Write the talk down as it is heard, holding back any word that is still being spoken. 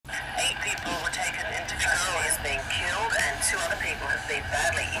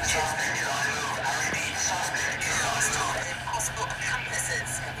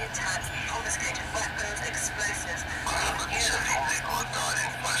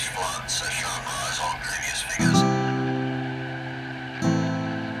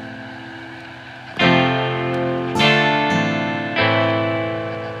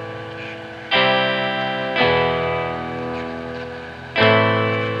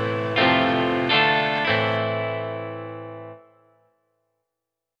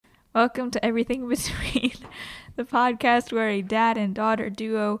Welcome to Everything Between, the podcast where a dad and daughter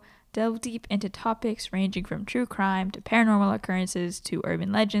duo delve deep into topics ranging from true crime to paranormal occurrences to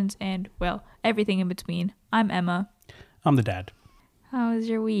urban legends and, well, everything in between. I'm Emma. I'm the dad. How was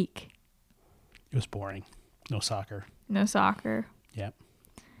your week? It was boring. No soccer. No soccer. Yep.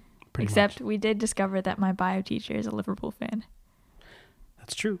 Except we did discover that my bio teacher is a Liverpool fan.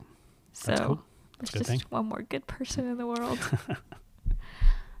 That's true. So That's cool. That's a good thing. One more good person in the world.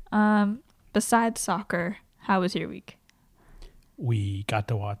 Besides soccer, how was your week? We got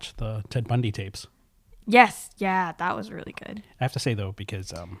to watch the Ted Bundy tapes. Yes, yeah, that was really good. I have to say though,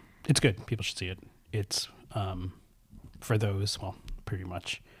 because it's good. People should see it. It's for those, well, pretty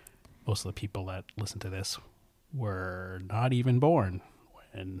much most of the people that listen to this were not even born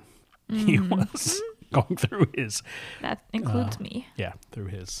when he was going through his. That includes me. Yeah, through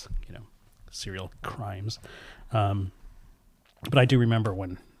his serial crimes. But I do remember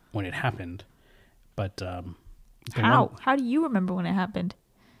when it happened. But how do you remember when it happened?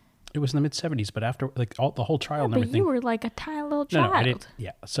 It was in the mid-'70s, but after the whole trial and but everything. You were like a tiny little child. No, I didn't.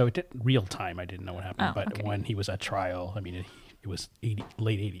 Yeah, so it didn't real time. I didn't know what happened, but okay. when he was at trial, I mean, it was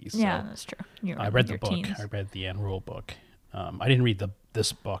late '80s. Yeah, so that's true. I read the book. Teens. I read the Ann Rule book. I didn't read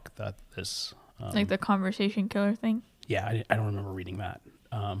this book. Like the conversation killer thing. Yeah, I don't remember reading that.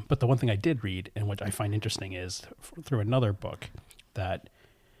 But the one thing I did read, and which I find interesting, is through another book that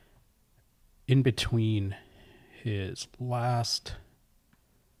in between his last.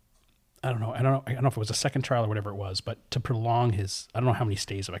 I don't know if it was a second trial or whatever it was, but to prolong his, I don't know how many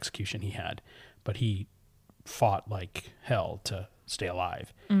stays of execution he had, but he fought like hell to stay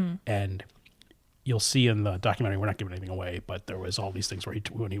alive. And you'll see in the documentary, we're not giving anything away, but there was all these things where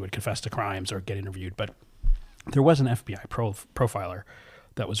when he would confess to crimes or get interviewed. But there was an FBI profiler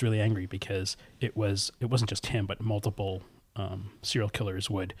that was really angry because it wasn't just him, but multiple serial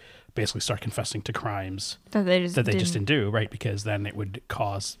killers would basically start confessing to crimes that they just didn't do, right? Because then it would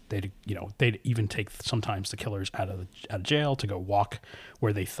cause they'd even take sometimes the killers out of jail to go walk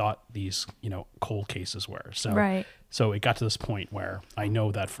where they thought these cold cases were. So right. So it got to this point where I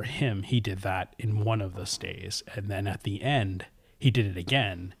know that for him, he did that in one of the stays, and then at the end he did it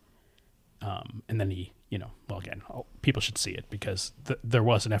again, and then he again, people should see it because there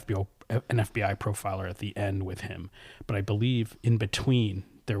was an FBI profiler at the end with him, but I believe in between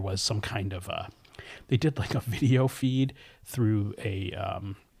there was some kind of they did like a video feed through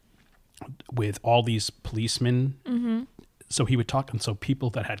with all these policemen. Mm-hmm. So he would talk, and so people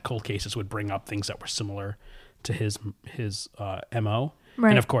that had cold cases would bring up things that were similar to his MO, right.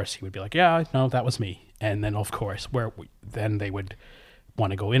 And of course he would be like, "Yeah, no, that was me," and then of course then they would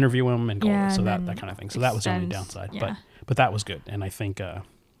want to go interview him and go, so that kind of thing. So that was the only downside, yeah. but that was good, and I think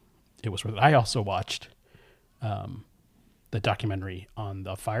it was worth it. I also watched the documentary on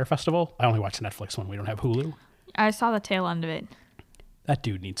the Fire Festival. I only watched the Netflix one. We don't have Hulu. I saw the tail end of it. That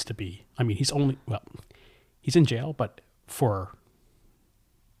dude needs to be. I mean, he's in jail, but for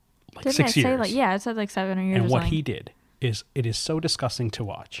like Didn't 6 years. It said like 7 years. And or what something. he did is so disgusting to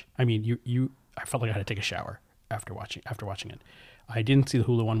watch. I mean, I felt like I had to take a shower after watching it. I didn't see the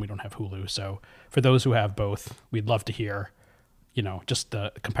Hulu one. We don't have Hulu. So for those who have both, we'd love to hear, just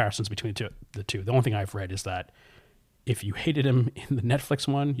the comparisons between the two. The only thing I've read is that if you hated him in the Netflix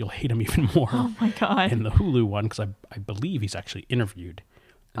one, you'll hate him even more. Oh my God. In the Hulu one, because I believe he's actually interviewed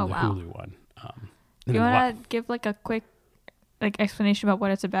in the Hulu one. You want to give like a quick explanation about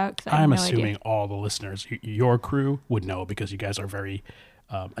what it's about? I'm assuming all the listeners, your crew, would know because you guys are very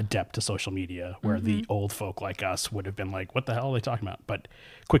adept to social media, where the old folk like us would have been like, what the hell are they talking about? But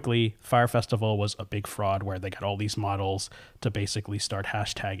quickly, Fire Festival was a big fraud where they got all these models to basically start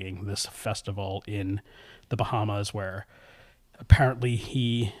hashtagging this festival in the Bahamas, where apparently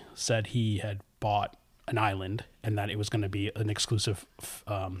he said he had bought an island and that it was going to be an exclusive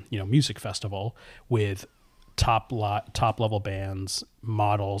music festival with top level bands,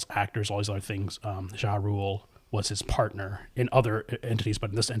 models, actors, all these other things. Ja Rule was his partner in other entities,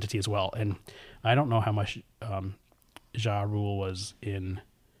 but in this entity as well. And I don't know how much Ja Rule was in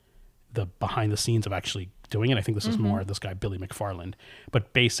the behind the scenes of actually doing it. I think this is more this guy, Billy McFarland.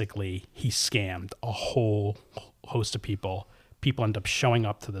 But basically, he scammed a whole host of people. People end up showing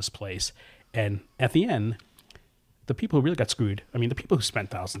up to this place. And at the end, the people who really got screwed, I mean, the people who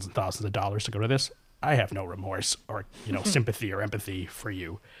spent thousands and thousands of dollars to go to this, I have no remorse or sympathy or empathy for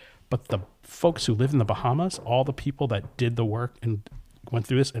you. But the folks who live in the Bahamas, all the people that did the work and went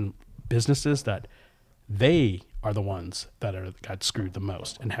through this, and businesses that they are the ones that got screwed the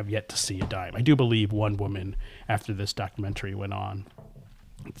most and have yet to see a dime. I do believe one woman, after this documentary went on,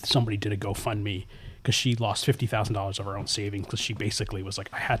 somebody did a GoFundMe because she lost $50,000 of her own savings because she basically was like,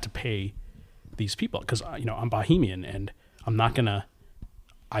 I had to pay these people because, I'm Bahamian and I'm not going to,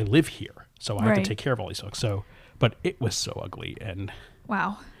 I live here. So I have to take care of all these folks. So, but it was so ugly. And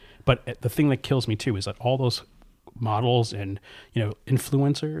wow. But the thing that kills me too is that all those models and,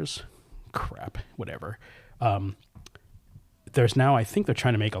 influencers, crap, whatever. There's now, I think they're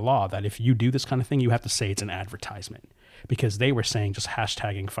trying to make a law that if you do this kind of thing, you have to say it's an advertisement, because they were saying just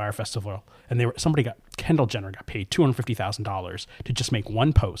hashtagging Fire Festival, and Kendall Jenner got paid $250,000 to just make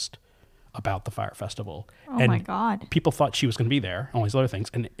one post about the Fire Festival. Oh my God. People thought she was going to be there, all these other things,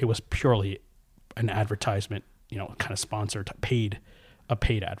 and it was purely an advertisement, kind of sponsored, a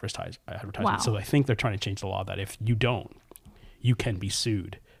paid advertisement. Wow. So I think they're trying to change the law that if you don't, you can be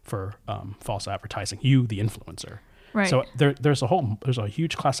sued for false advertising. You, the influencer. Right. So there's a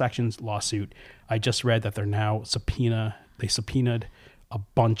huge class action lawsuit. I just read that they're now subpoenaed a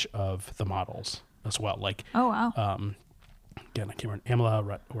bunch of the models as well. Like, oh wow. Again, I can't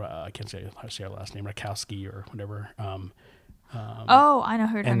remember Amela. I can't say her last name, Rakowski or whatever. Oh, I know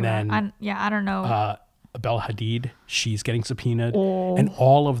who you're talking and about. then, I don't know. Bella Hadid, she's getting subpoenaed, Oh. and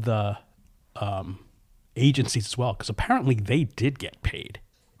all of the agencies as well, because apparently they did get paid,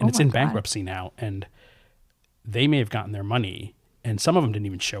 and it's in bankruptcy now, and they may have gotten their money, and some of them didn't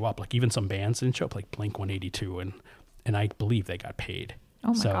even show up. Like even some bands didn't show up, like Blink-182, and I believe they got paid.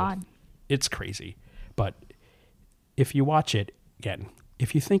 Oh my God. It's crazy. But if you watch it, again,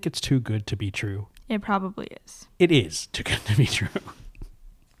 if you think it's too good to be true, It probably is. it is too good to be true.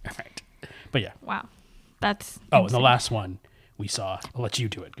 All right. But yeah. Wow. That's and the insane. last one we saw, I'll let you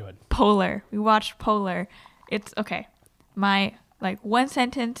do it. Go ahead. Polar. We watched Polar. It's okay. My one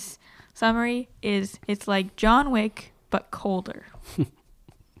sentence summary is it's like John Wick but colder.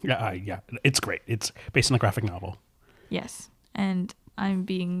 Yeah, it's great. It's based on a graphic novel. Yes. And I'm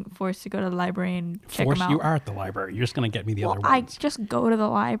being forced to go to the library and check them out. You are at the library. You're just going to get me the other ones. I just go to the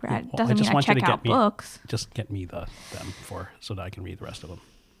library. It doesn't mean I check out books. Just get me them so that I can read the rest of them.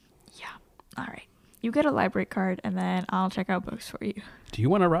 Yeah. All right. You get a library card, and then I'll check out books for you. Do you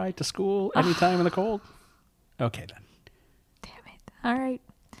want to ride to school anytime in the cold? Okay, then. Damn it. All right.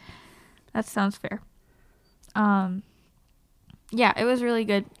 That sounds fair. Yeah, it was really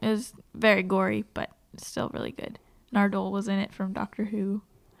good. It was very gory, but still really good. Nardole was in it from Doctor Who.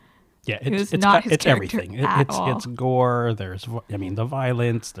 Yeah, it's everything. It's gore. There's the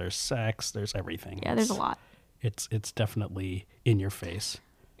violence. There's sex. There's everything. Yeah, there's a lot. It's definitely in your face.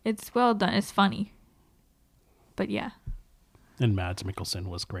 It's well done. It's funny. But yeah. And Mads Mikkelsen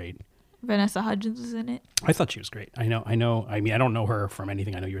was great. Vanessa Hudgens was in it. I thought she was great. I know. I mean, I don't know her from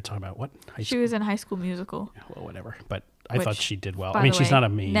anything. I know you were talking about what? She was in High School Musical. Well, whatever. But I thought she did well. I mean, she's not a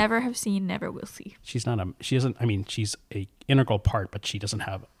main. Never have seen, never will see. She doesn't. I mean, she's a integral part, but she doesn't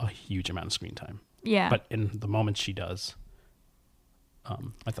have a huge amount of screen time. Yeah. But in the moments she does,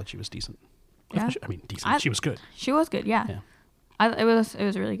 I thought she was decent. Yeah. Decent. She was good. She was good. Yeah. It was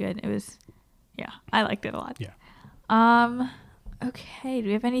really good. It was. Yeah, I liked it a lot. Yeah. Okay. Do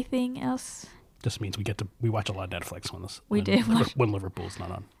we have anything else? Just means we watch a lot of Netflix when Liverpool's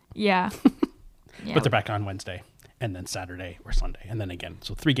not on. Yeah. But they're back on Wednesday, and then Saturday or Sunday, and then again.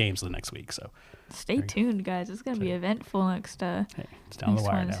 So 3 games the next week. So stay tuned, guys. It's gonna be eventful next. It's down the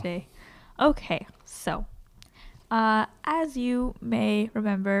wire Wednesday. Now. Okay, so as you may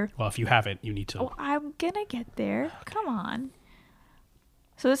remember. Well, if you haven't, you need to. Oh, I'm gonna get there. Come on.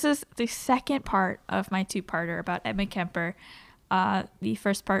 So this is the second part of my 2-parter about Edmund Kemper. The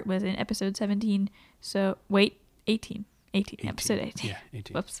first part was in episode 17. So wait, 18. 18. Episode 18. Yeah,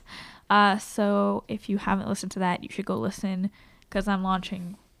 18. Whoops. So if you haven't listened to that, you should go listen because I'm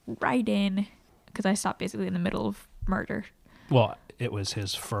launching right in because I stopped basically in the middle of murder. Well, it was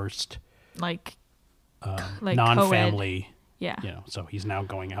his first like non-family. Co-ed. Yeah. So he's now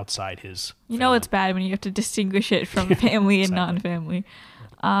going outside his. You know it's bad when you have to distinguish it from family and non-family.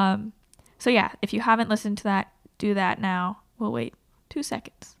 So yeah, if you haven't listened to that, do that now. We'll wait 2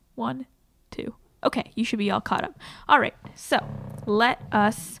 seconds. 1, 2. Okay, you should be all caught up. All right, so let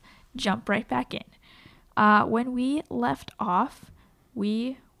us jump right back in. When we left off,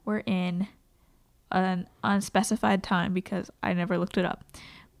 we were in an unspecified time because I never looked it up.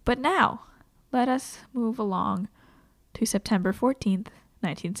 But now, let us move along to September 14th,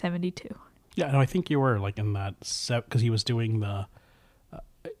 1972. Yeah, no, I think you were like in that set because he was doing the.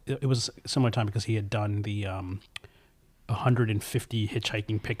 It was a similar time because he had done the 150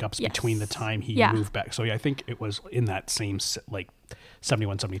 hitchhiking pickups between the time he moved back. So yeah, I think it was in that same like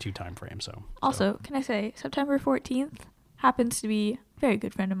 71, 72 time frame. So also, can I say September 14th happens to be a very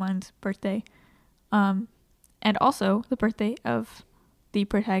good friend of mine's birthday, and also the birthday of the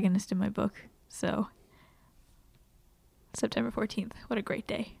protagonist in my book. So September 14th, what a great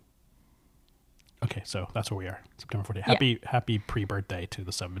day. Okay, so that's where we are. September 14th. Happy pre-birthday to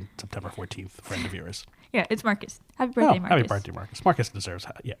the September 14th friend of yours. Yeah, it's Marcus. Happy birthday, Marcus. Happy birthday, Marcus. Marcus deserves.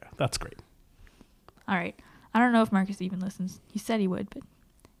 Yeah, that's great. All right. I don't know if Marcus even listens. He said he would, but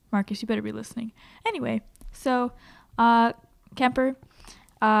Marcus, you better be listening. Anyway, so Kemper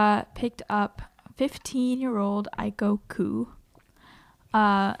picked up 15-year-old Aiko Ku,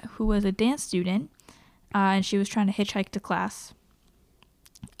 who was a dance student, and she was trying to hitchhike to class.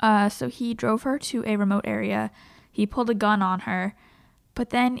 So he drove her to a remote area. He pulled a gun on her,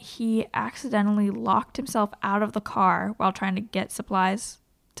 but then he accidentally locked himself out of the car while trying to get supplies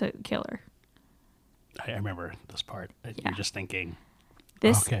to kill her. I remember this part. You're just thinking,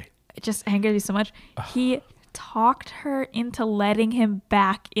 okay. It just angered me so much. He talked her into letting him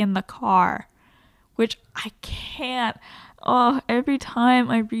back in the car, which I can't. Oh, every time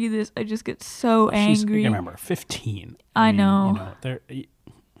I read this, I just get so angry. Remember, 15. I know.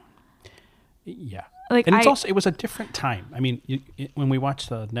 Yeah. Like, and it was a different time. I mean, when we watched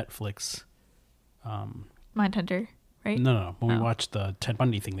the Netflix, Mindhunter, right? No. When we watched the Ted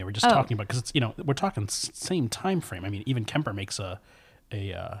Bundy thing, they were just talking about, because it's, we're talking same time frame. I mean, even Kemper makes an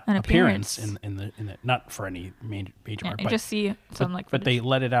appearance in the not for any major part, but just see some but they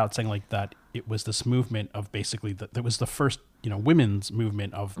let it out saying like that it was this movement of basically that was the first women's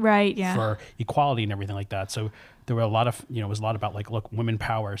movement of for equality and everything like that. So there were a lot of it was a lot about like, look, women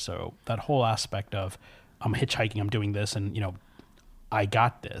power. So that whole aspect of I'm hitchhiking, I'm doing this, and I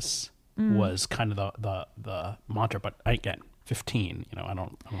got this was kind of the mantra. But again, 15, I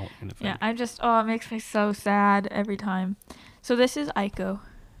don't think. Yeah, it makes me so sad every time. So this is Aiko.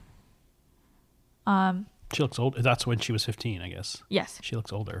 She looks old. That's when she was 15, I guess. Yes. She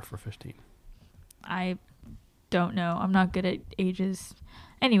looks older for 15. I don't know. I'm not good at ages.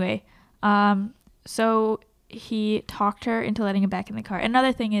 Anyway, so he talked her into letting him back in the car.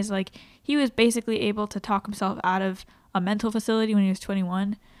 Another thing is, like, he was basically able to talk himself out of a mental facility when he was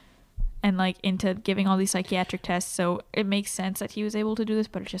 21 and, like, into giving all these psychiatric tests. So it makes sense that he was able to do this,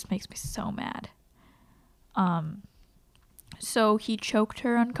 but it just makes me so mad. So he choked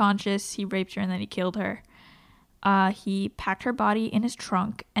her unconscious, he raped her, and then he killed her. He packed her body in his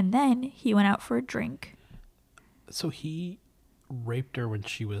trunk, and then he went out for a drink. So he raped her when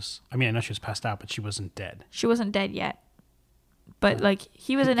she was... I mean, I know she was passed out, but she wasn't dead. She wasn't dead yet. But,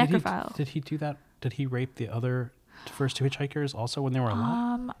 he was a necrophile. Did he do that? Did he rape the other first two hitchhikers also when they were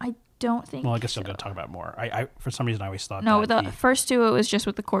alive? I don't think Well, I guess I'm going to talk about it more. I for some reason, I always thought No, the first two, it was just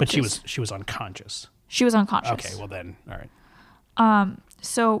with the corpses. But she was unconscious. She was unconscious. Okay, well then, all right.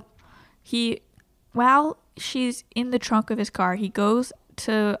 So while she's in the trunk of his car, she goes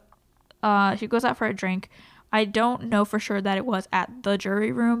out for a drink. I don't know for sure that it was at the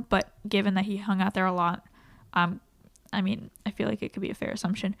jury room, but given that he hung out there a lot, I mean, I feel like it could be a fair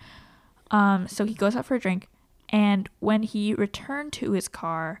assumption. So he goes out for a drink, and when he returned to his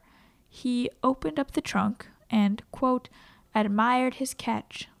car, he opened up the trunk and, quote, admired his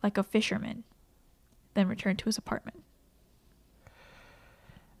catch like a fisherman, then returned to his apartment.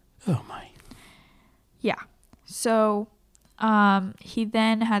 Oh my. Yeah. So he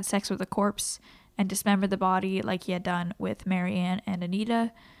then had sex with the corpse and dismembered the body like he had done with Marianne and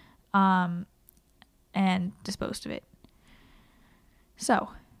Anita, and disposed of it. So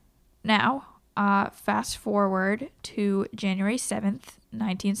now, fast forward to January 7th,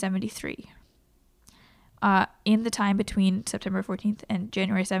 1973. In the time between September 14th and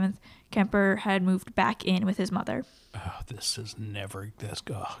January 7th, Kemper had moved back in with his mother. Oh, this is never this.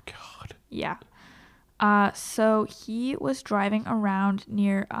 Oh, God. Yeah. So he was driving around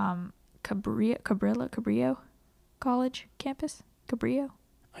near Cabrillo College campus. Cabrillo?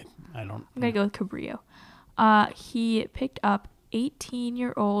 I don't. I'm going to go with Cabrillo. He picked up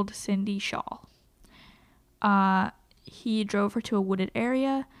 18-year-old Cindy Shaw. He drove her to a wooded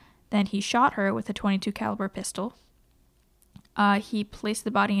area. Then he shot her with a .22 caliber pistol. He placed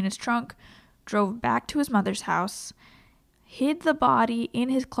the body in his trunk, drove back to his mother's house, hid the body in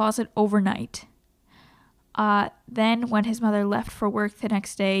his closet overnight. Then when his mother left for work the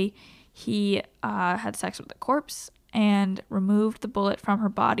next day, he had sex with the corpse and removed the bullet from her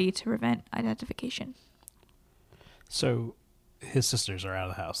body to prevent identification. So his sisters are out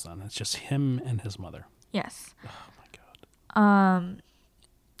of the house then. It's just him and his mother. Yes. Oh, my God.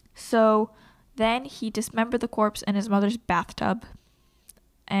 So Then he dismembered the corpse in his mother's bathtub,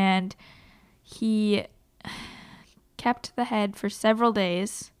 and he kept the head for several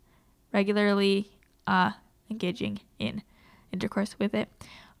days, regularly engaging in intercourse with it.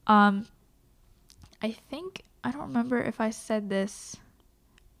 I don't remember if I said this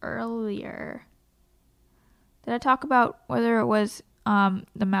earlier. Did I talk about whether it was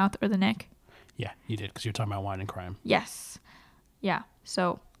the mouth or the neck? Yeah, you did, because you're talking about wine and crime. Yes. Yeah.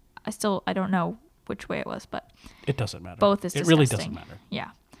 So I don't know which way it was, but it doesn't matter. Both is disgusting. It really doesn't matter.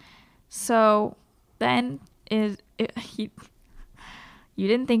 Yeah. So then you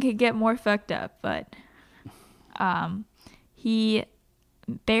didn't think it'd get more fucked up, but he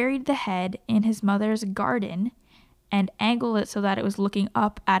buried the head in his mother's garden and angled it so that it was looking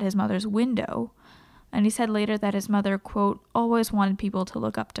up at his mother's window. And he said later that his mother, quote, always wanted people to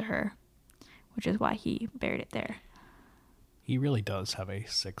look up to her, which is why he buried it there. He really does have a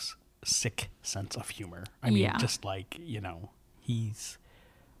sick sense of humor. I mean, just like, he's...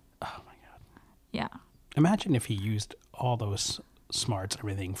 Oh, my God. Yeah. Imagine if he used all those smarts and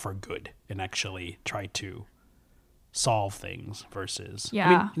everything for good and actually tried to solve things versus... Yeah.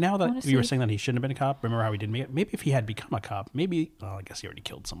 I mean, now that you were saying that he shouldn't have been a cop, remember how he didn't make it? Maybe if he had become a cop, maybe... Well, I guess he already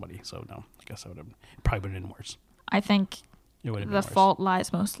killed somebody, so no. I guess it probably would have been worse. I think it would have been the worse. fault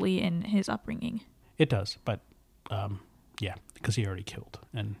lies mostly in his upbringing. It does, but yeah, because he already killed,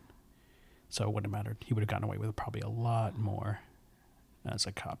 and so it wouldn't have mattered. He would have gotten away with probably a lot more as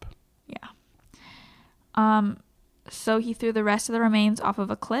a cop. Yeah. So he threw the rest of the remains off of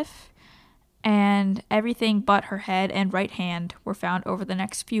a cliff, and everything but her head and right hand were found over the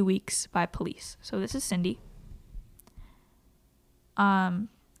next few weeks by police. So this is Cindy. And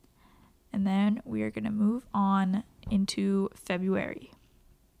then we are going to move on into February.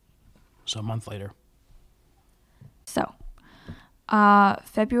 So a month later. So,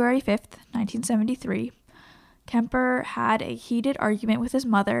 February 5th, 1973, Kemper had a heated argument with his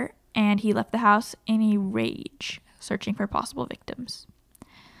mother, and he left the house in a rage, searching for possible victims.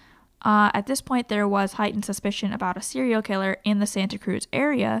 At this point, there was heightened suspicion about a serial killer in the Santa Cruz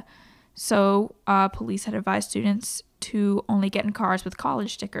area, so police had advised students to only get in cars with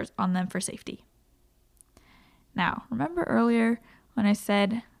college stickers on them for safety. Now, remember earlier when I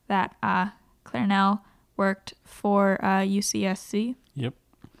said that Clarnell worked for UCSC? Yep.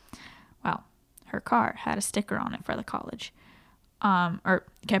 Well, her car had a sticker on it for the college. Or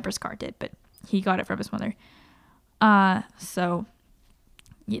Kemper's car did, but he got it from his mother. So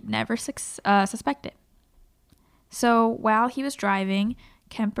you'd never suspect it. So while he was driving,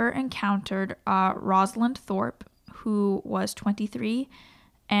 Kemper encountered Rosalind Thorpe, who was 23,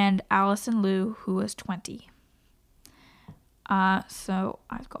 and Allison Liu, who was 20. So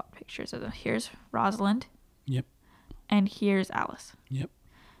I've got pictures of them. Here's Rosalind. Yep. And here's Alice. Yep.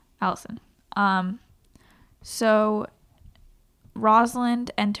 Allison. So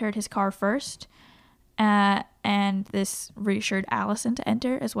Rosalind entered his car first, and this reassured Allison to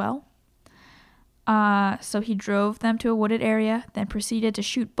enter as well. So he drove them to a wooded area, then proceeded to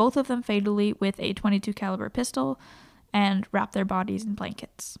shoot both of them fatally with a .22 caliber pistol and wrap their bodies in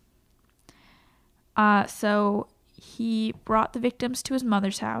blankets. So he brought the victims to his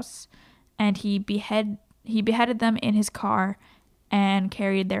mother's house, and he beheaded them in his car and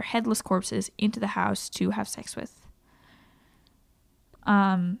carried their headless corpses into the house to have sex with.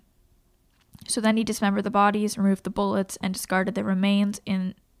 So then he dismembered the bodies, removed the bullets, and discarded the remains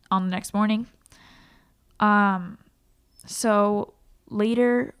on the next morning. So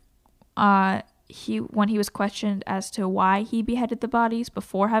later, when he was questioned as to why he beheaded the bodies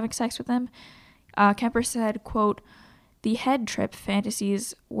before having sex with them, Kemper said, quote, "The head trip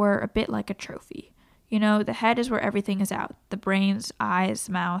fantasies were a bit like a trophy. You know, the head is where everything is out. The brains, eyes,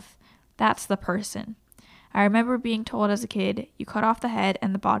 mouth, that's the person. I remember being told as a kid, you cut off the head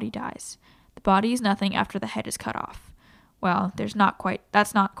and the body dies. The body is nothing after the head is cut off. Well, that's not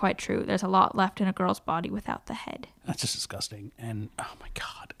quite true. There's a lot left in a girl's body without the head." That's just disgusting. And, oh my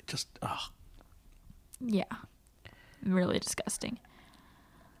God, it just, ugh. Yeah. Really disgusting.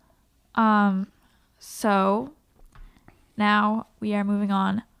 So now we are moving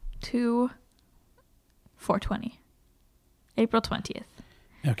on to 420. April 20th.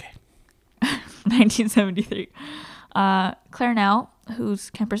 Okay. 1973. Clarnell,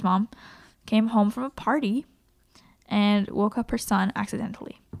 who's Kemper's mom, came home from a party and woke up her son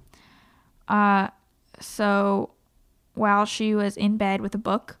accidentally. So while she was in bed with a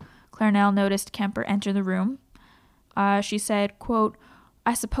book, Clarnell noticed Kemper enter the room. She said, quote,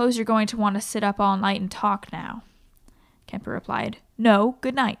 "I suppose you're going to want to sit up all night and talk now." Kemper replied, "No,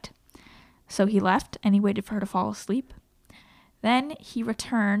 good night." So he left and he waited for her to fall asleep. Then he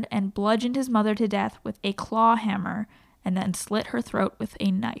returned and bludgeoned his mother to death with a claw hammer and then slit her throat with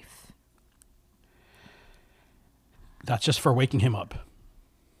a knife. That's just for waking him up.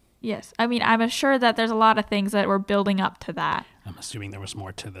 Yes. I mean, I'm sure that there's a lot of things that were building up to that. I'm assuming there was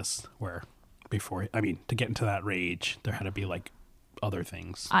more to this where to get into that rage, there had to be like other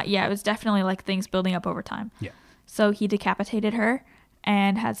things. Yeah, it was definitely like things building up over time. Yeah. So he decapitated her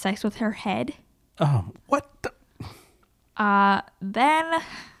and had sex with her head. What the? Then,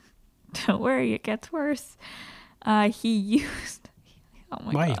 don't worry, it gets worse. He used... Oh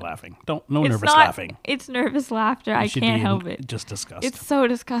my Why God. are you laughing? No nervous laughing. It's nervous laughter. I can't help it. Just disgusting. It's so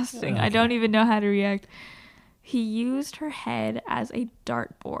disgusting. Okay. I don't even know how to react. He used her head as a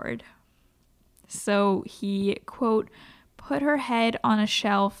dartboard. So he, quote, put her head on a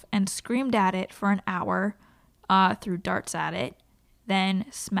shelf and screamed at it for an hour, threw darts at it, then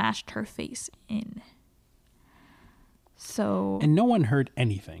smashed her face in. So... And no one heard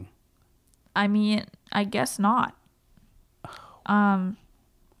anything. I mean, I guess not.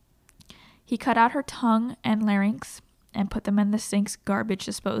 He cut out her tongue and larynx and put them in the sink's garbage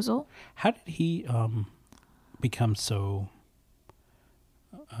disposal. How did he become so...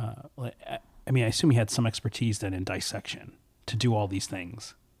 I mean, I assume he had some expertise then in dissection to do all these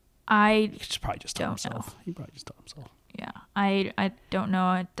things. I He probably just taught don't himself. know. He probably just taught himself. Yeah, I don't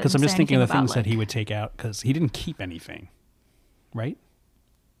know. Because I'm just thinking of the things that he would. would take out, because he didn't keep anything, right?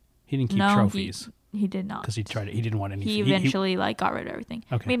 He didn't keep No, trophies he did not. because he didn't want anything. He eventually got rid of everything.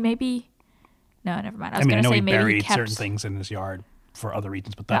 Okay. I mean, maybe. No, never mind. I know say he maybe buried kept certain things in his yard for other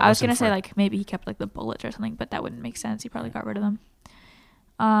reasons, but Yeah, that I was wasn't gonna say for- like maybe he kept like the bullets or something, but that wouldn't make sense. He probably got rid of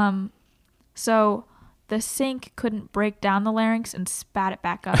them. So the sink couldn't break down the larynx and spat it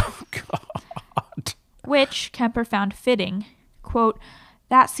back up, Oh, God. which Kemper found fitting. Quote,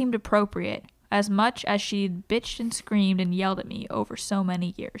 that seemed appropriate, as much as she'd bitched and screamed and yelled at me over so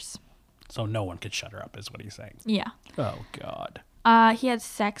many years. So no one could shut her up, is what he's saying. Yeah. Oh, God. He had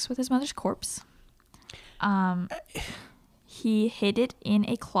sex with his mother's corpse. He hid it in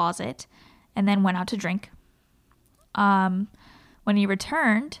a closet and then went out to drink. When he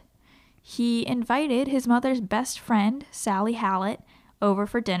returned, he invited his mother's best friend, Sally Hallett, over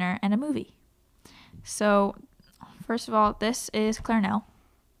for dinner and a movie. So, first of all, this is Claire Nell.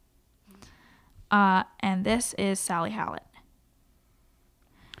 And this is Sally Hallett.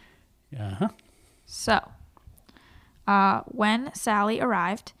 Uh-huh. So, when Sally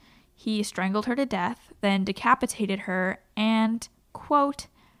arrived, he strangled her to death, then decapitated her, and, quote,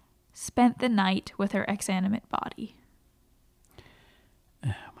 spent the night with her exanimate body.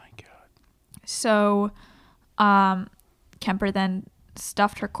 Oh, my God. So, Kemper then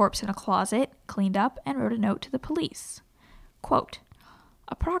stuffed her corpse in a closet, cleaned up, and wrote a note to the police. Quote,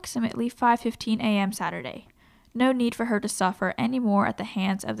 approximately 5:15 a.m. Saturday. No need for her to suffer any more at the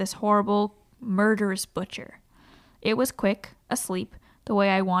hands of this horrible, murderous butcher. It was quick, asleep, the way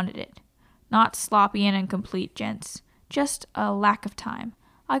I wanted it. Not sloppy and incomplete, gents. Just a lack of time.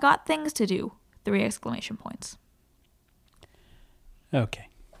 I got things to do. 3 exclamation points. Okay.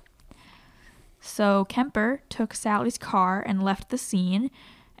 So Kemper took Sally's car and left the scene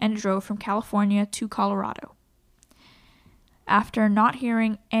and drove from California to Colorado. After not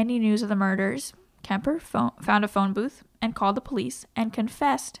hearing any news of the murders, Kemper found a phone booth and called the police and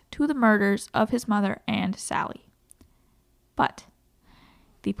confessed to the murders of his mother and Sally. But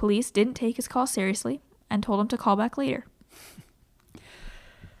the police didn't take his call seriously and told him to call back later.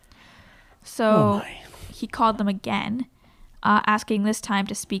 So he called them again, asking this time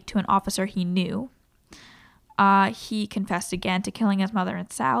to speak to an officer he knew. He confessed again to killing his mother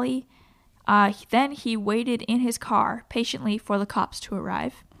and Sally. Then he waited in his car patiently for the cops to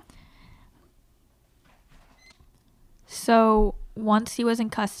arrive. So once he was in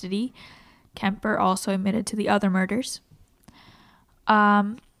custody, Kemper also admitted to the other murders.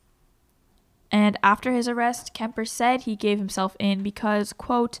 And after his arrest, Kemper said he gave himself in because,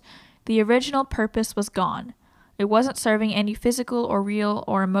 quote, the original purpose was gone. It wasn't serving any physical or real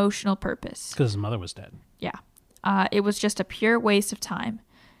or emotional purpose. Because his mother was dead. Yeah. It was just a pure waste of time.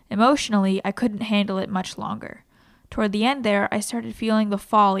 Emotionally, I couldn't handle it much longer. Toward the end there, I started feeling the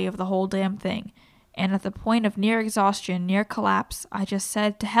folly of the whole damn thing. And at the point of near exhaustion, near collapse, I just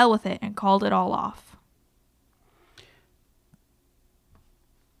said to hell with it and called it all off.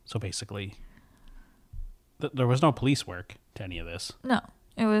 So basically, there was no police work to any of this. No,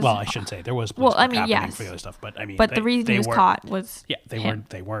 it was... Well, I shouldn't say there was police Well, I work mean, happening yes. for the other stuff, but I mean, But the reason he was caught was Yeah, they him.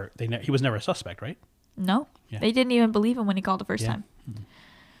 weren't. He was never a suspect, right? No, Yeah. they didn't even believe him when he called the first Yeah.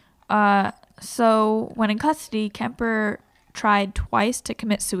 time. So when in custody, Kemper tried twice to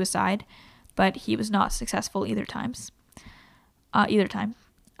commit suicide, but he was not successful either times. either time.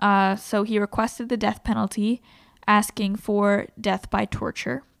 So he requested the death penalty, asking for death by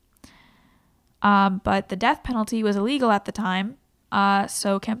torture. But the death penalty was illegal at the time.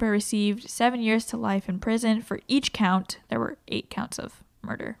 So Kemper received 7 years to life in prison for each count. There were 8 counts of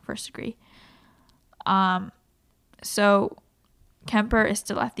murder, first degree. So Kemper is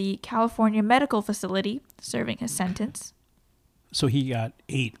still at the California Medical Facility serving his sentence. So he got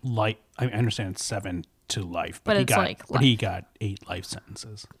 8 life. I understand it's 7 to life, But it's like life. he got 8 life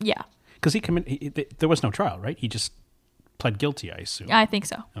sentences. Yeah. Because there was no trial, right? He just pled guilty, I assume. I think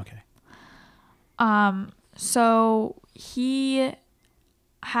so. Okay. So he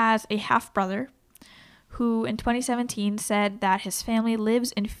has a half-brother who in 2017 said that his family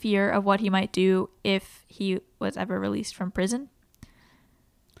lives in fear of what he might do if he was ever released from prison.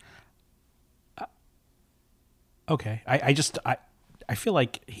 Okay. I feel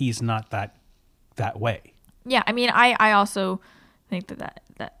like he's not that way. Yeah, I mean, I also think that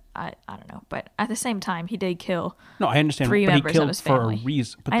I don't know, but at the same time, he did kill. No, I understand. 3 but members he killed of his for family. a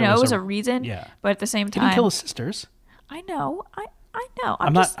reason. But I there know it was a reason. Yeah. But at the same He time, didn't kill his sisters. I know. I know.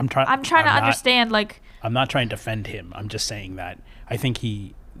 I'm trying to understand. Like, I'm not trying to defend him. I'm just saying that I think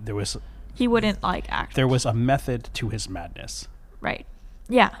he wouldn't like act. There was a method to his madness. Right.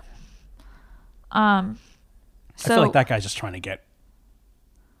 Yeah. So I feel like that guy's just trying to get,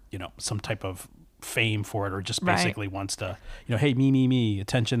 some type of fame for it, or just basically wants to, hey, me,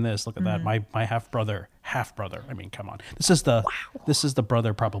 attention, this, look at that, my half brother. I mean, come on, this is the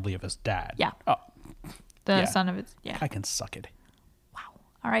brother probably of his dad. Yeah. Oh, the son of his. Yeah. I can suck it. Wow.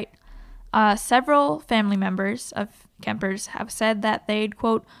 All right. Several family members of Kemper's have said that they'd,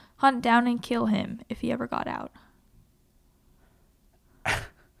 quote, hunt down and kill him if he ever got out.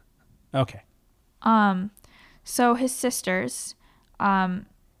 Okay. So his sisters,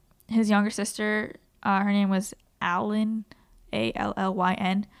 his younger sister, her name was Allyn,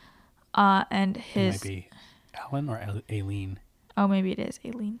 Allyn, and his... It might be Alan or Aileen. Oh, maybe it is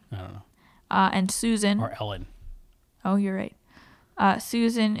Aileen. I don't know. And Susan. Or Ellen. Oh, you're right.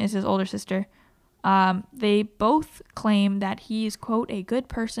 Susan is his older sister. They both claim that he's, quote, a good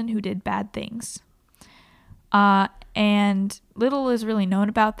person who did bad things. And little is really known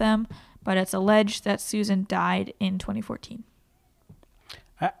about them, but it's alleged that Susan died in 2014.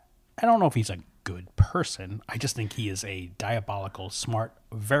 I don't know if he's a good person. I just think he is a diabolical, smart,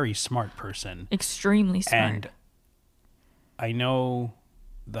 very smart person. Extremely smart. And I know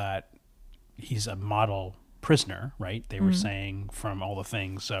that he's a model prisoner, right? They were saying from all the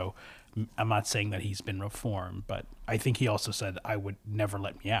things. So I'm not saying that he's been reformed, but I think he also said, I would never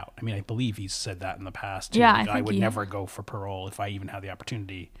let me out. I mean, I believe he's said that in the past too. Yeah, like, I would never go for parole if I even had the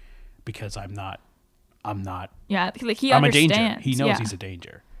opportunity, because I'm not. Yeah, like he I'm understands. a danger. He knows he's a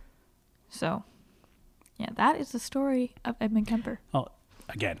danger. So, yeah, that is the story of Edmund Kemper. Well,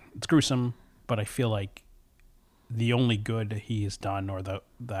 again, it's gruesome, but I feel like the only good he has done, or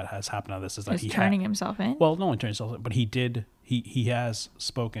that has happened on this, is that turning himself in. Well, no one turning himself in, but he did. He has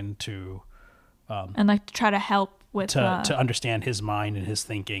spoken to, and like to try to help with to understand his mind and his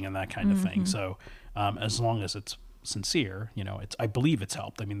thinking and that kind of thing. So, as long as it's sincere, I believe it's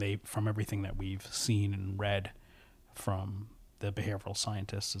helped. I mean, from everything that we've seen and read from the behavioral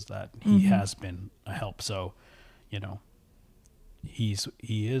scientists, is that he has been a help. So, he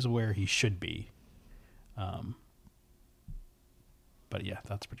is where he should be. But yeah,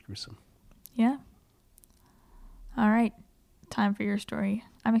 that's pretty gruesome. Yeah. All right. Time for your story.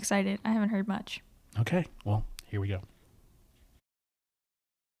 I'm excited. I haven't heard much. Okay. Well, here we go.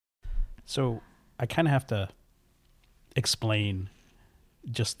 So I kind of have to explain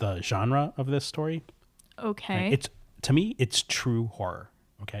just the genre of this story. Okay. To me, it's true horror.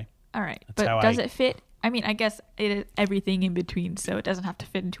 Okay. All right. But does it fit? I mean, I guess it is everything in between, so it doesn't have to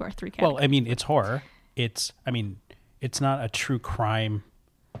fit into our 3 categories. Well, I mean, it's horror. It's not a true crime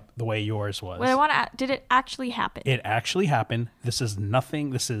the way yours was. Well, I want to. Did it actually happen? It actually happened. This is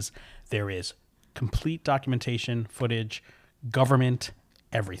nothing. There is complete documentation, footage, government,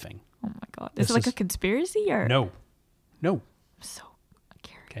 everything. Oh my God! Is it like a conspiracy or no? I'm so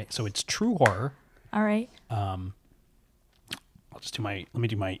curious. Okay, so it's true horror. All right. Let me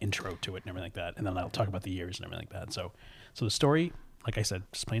do my intro to it and everything like that, and then I'll talk about the years and everything like that. So the story, like I said,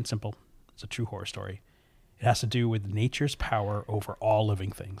 just plain simple. It's a true horror story. It has to do with nature's power over all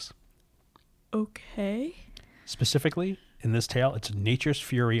living things. Okay. Specifically, in this tale, it's nature's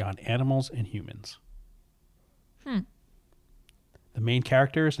fury on animals and humans. The main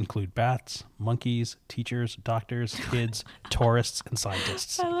characters include bats, monkeys, teachers, doctors, kids, tourists, and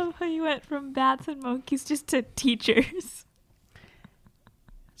scientists. I love how you went from bats and monkeys just to teachers.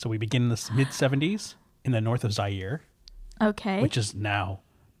 So we begin in the mid-70s in the north of Zaire. Okay. which is now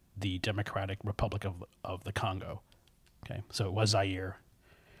the Democratic Republic of the Congo. Okay, so it was Zaire.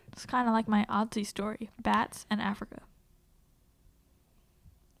 It's kind of like my Odyssey story. Bats and Africa.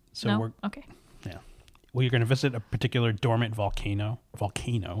 So no? we're Okay. yeah. Well, you're going to visit a particular dormant volcano,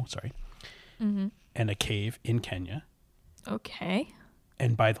 Mm-hmm. and a cave in Kenya. Okay.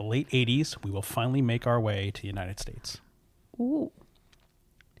 And by the late 80s, we will finally make our way to the United States. Ooh.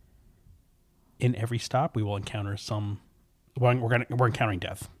 In every stop, we will encounter we're encountering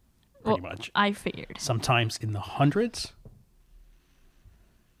death, pretty much. I figured. Sometimes in the hundreds.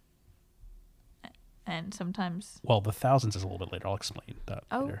 And sometimes. Well, the thousands is a little bit later. I'll explain that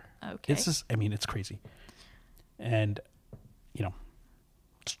later. Okay. It's crazy. And,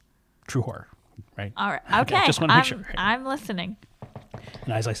 it's true horror, right? All right. Okay. Just want to make sure. Right? I'm listening.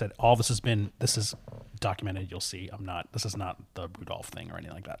 And as I said, all this is documented. You'll see. This is not the Rudolph thing or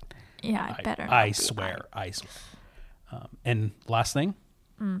anything like that. Yeah, I better. I swear. And last thing,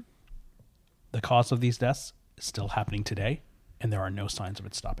 the cause of these deaths is still happening today, and there are no signs of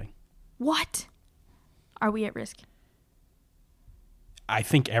it stopping. What? Are we at risk? I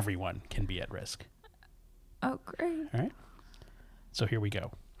think everyone can be at risk. Oh, great. All right. So here we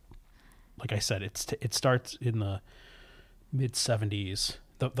go. Like I said, it starts in the mid 70s.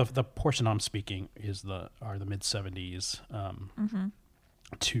 The portion I'm speaking are the mid 70s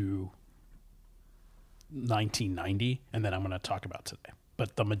to 1990, and then I'm going to talk about today.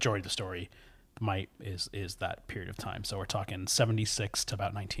 But the majority of the story is that period of time. So we're talking 76 to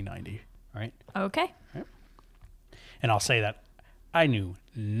about 1990, right? Okay. Right? And I'll say that I knew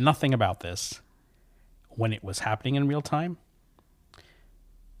nothing about this when it was happening in real time.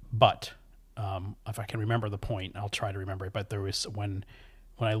 But if I can remember the point, I'll try to remember it. But there was when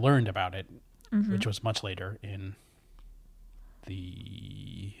I learned about it, which was much later in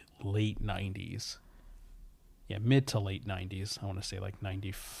the late 90s. Yeah, mid to late 90s. I want to say like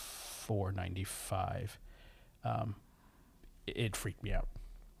 94, 95. It freaked me out.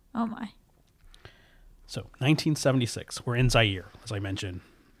 Oh, my. So 1976, we're in Zaire. As I mentioned,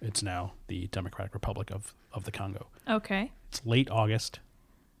 it's now the Democratic Republic of the Congo. Okay. It's late August.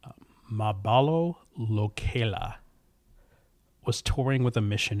 Mabalo Lokela was touring with a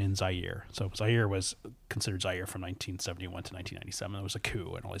mission in Zaire. So Zaire was considered Zaire from 1971 to 1997. There was a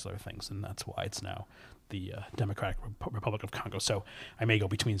coup and all these other things, and that's why it's now the Democratic Republic of Congo. So I may go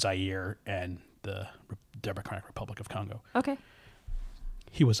between Zaire and the Democratic Republic of Congo. Okay.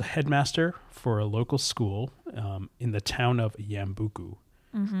 He was a headmaster for a local school in the town of Yambuku.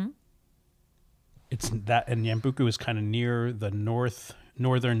 Mm-hmm. And Yambuku is kind of near the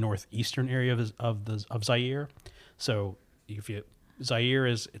northeastern area of Zaire. So Zaire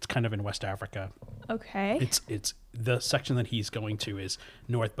it's kind of in West Africa. Okay. It's the section that he's going to is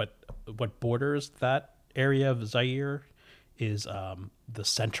north, but what borders that area of Zaire is the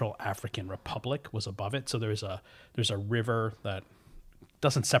Central African Republic was above it. So there's a river that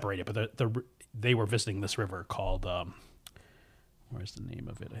doesn't separate it, but they were visiting this river called where's the name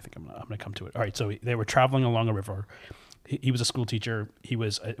of it? I think I'm going to come to it. All right, so they were traveling along a river. He was a school teacher. It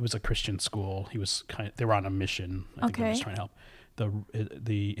was a Christian school. They were on a mission. I think they were just trying to help.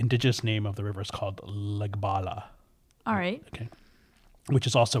 The indigenous name of the river is called Legbala. All right. Okay. Which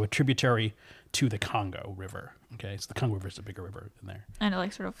is also a tributary to the Congo River. Okay, so the Congo River is a bigger river in there. And it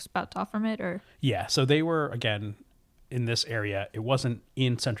like sort of spouts off from it, or? Yeah, so they were again in this area. It wasn't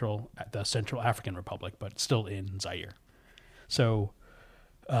in the Central African Republic, but still in Zaire. So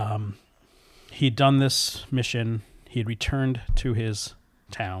he'd done this mission. He had returned to his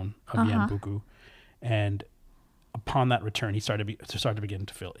town of Yambuku, and upon that return, he started to begin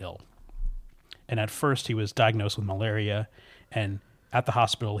to feel ill. And at first, he was diagnosed with malaria, and at the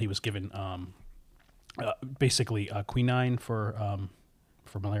hospital, he was given basically quinine for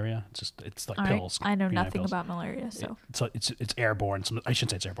malaria. It's like pills. I know quinine nothing pills. about malaria, so it's airborne. I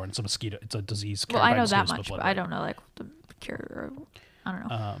shouldn't say it's airborne. It's a mosquito. It's a disease. Well, I know that much, but I don't know like the cure. Or, I don't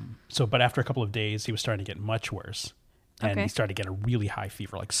know. But after a couple of days, he was starting to get much worse, and he started to get a really high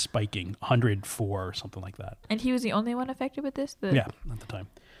fever, like spiking 104 or something like that. And he was the only one affected with this? Yeah, at the time.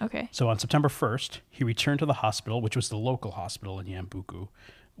 Okay. So on September 1st, he returned to the hospital, which was the local hospital in Yambuku,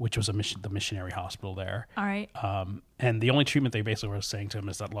 which was the missionary hospital there. All right. And the only treatment they basically were saying to him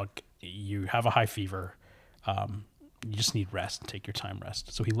is that, look, you have a high fever. You just need rest. Take your time,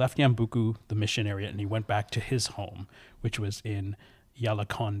 rest. So he left Yambuku, the mission area, and he went back to his home, which was in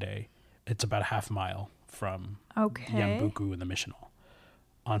Yalakonde. It's about a half mile from Yambuku and the mission hall.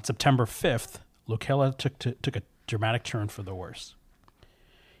 On September 5th, Lokela took a dramatic turn for the worse.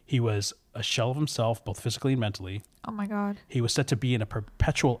 He was a shell of himself, both physically and mentally. Oh, my God. He was said to be in a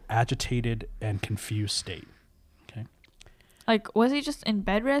perpetual agitated and confused state. Okay. Like, was he just in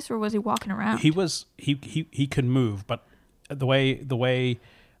bed rest or was he walking around? He could move, but the way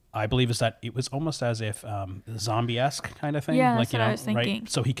I believe is that it was almost as if zombie-esque kind of thing. Yeah, like, that's what I was thinking. Right?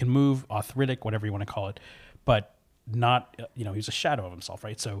 So he can move, arthritic, whatever you want to call it, but not, he's a shadow of himself,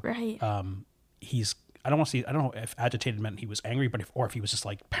 right? So Right. he's, I don't know if agitated meant he was angry, or if he was just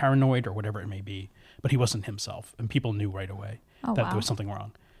like paranoid or whatever it may be, but he wasn't himself. And people knew right away that wow. there was something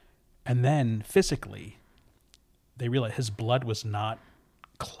wrong. And then physically, they realized his blood was not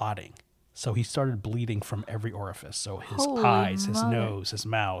clotting. So he started bleeding from every orifice. So his Holy eyes, his mother. nose, his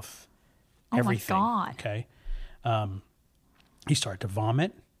mouth, Oh my everything. God. Okay. He started to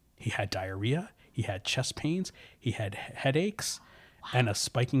vomit. He had diarrhea. He had chest pains. He had headaches and a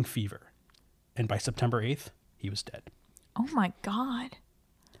spiking fever. And by September 8th, he was dead. Oh my God.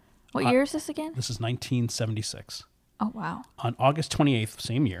 What year is this again? This is 1976. Oh, wow. On August 28th,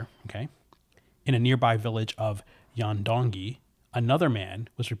 same year, okay, in a nearby village of Yandongi, another man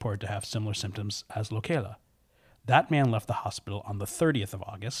was reported to have similar symptoms as Lokela. That man left the hospital on the 30th of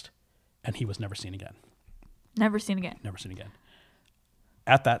August, and he was never seen again. Never seen again. Never seen again.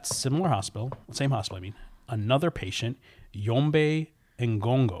 At that same hospital, another patient, Yombe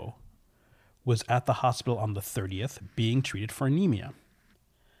Ngongo, was at the hospital on the 30th being treated for anemia.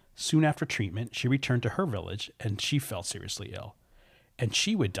 Soon after treatment, she returned to her village, and she fell seriously ill. And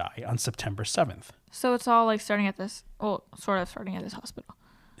she would die on September 7th. So it's all like starting at this, well, sort of starting at this hospital.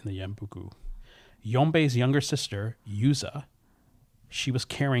 In the Yambuku. Yombe's younger sister, Yuza, she was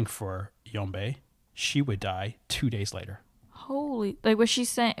caring for Yombe. She would die 2 days later. Holy, like was she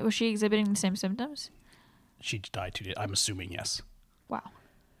exhibiting the same symptoms? She died 2 days. I'm assuming yes. Wow.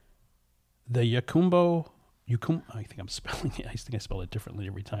 The I think I'm spelling it. I think I spell it differently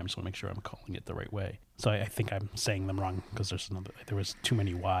every time, so I want to make sure I'm calling it the right way. So I think I'm saying them wrong because there was too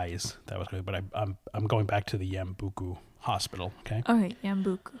many Y's. That was good, but I'm going back to the Yambuku Hospital. Okay. Okay,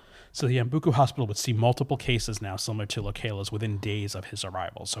 Yambuku. So the Yambuku Hospital would see multiple cases now similar to Lokela's within days of his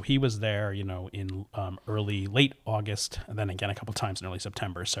arrival. So he was there, in late August, and then again a couple times in early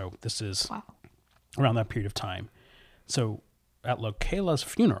September. So this is around that period of time. So at Lokela's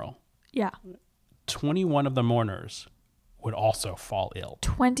funeral, yeah, 21 of the mourners would also fall ill.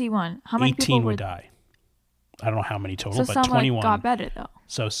 21. How many 18 people would die. I don't know how many total, so but some 21. got better though.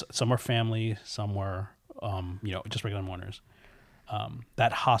 So some were family, some were, just regular mourners.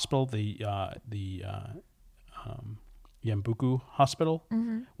 That hospital, the Yambuku Hospital,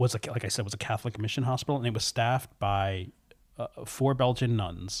 was like I said, was a Catholic mission hospital, and it was staffed by 4 Belgian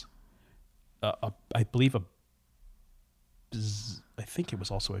nuns. I believe I think it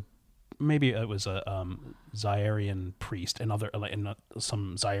was also a Zairian priest and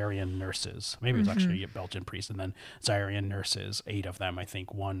some Zairian nurses. Maybe it was actually a Belgian priest, and then Zairian nurses, 8 of them, I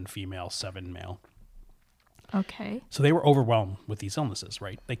think, 1 female, 7 male. Okay. So they were overwhelmed with these illnesses,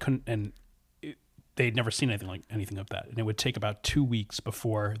 right? They couldn't, and they'd never seen anything of that. And it would take about 2 weeks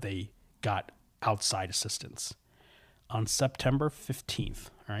before they got outside assistance. On September 15th,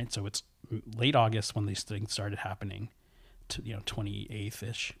 all right, so it's late August when these things started happening,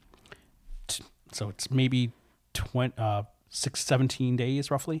 28th-ish. So it's maybe 17 days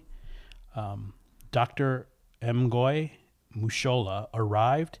roughly. Dr. Mgoy Mushola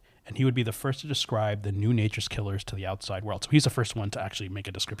arrived, and he would be the first to describe the new nature's killers to the outside world. So he's the first one to actually make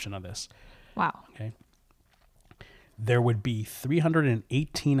a description of this. Wow. Okay. There would be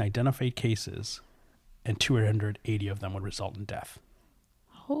 318 identified cases, and 280 of them would result in death.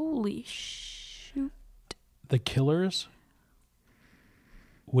 Holy shoot. The killers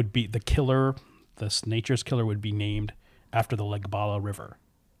would be this nature's killer would be named after the Legbala River.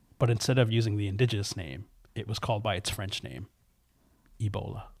 But instead of using the indigenous name, it was called by its French name,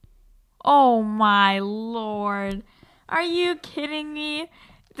 Ebola. Oh my Lord. Are you kidding me?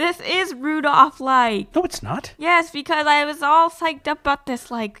 This is Rudolph-like. No, it's not. Yes, because I was all psyched up about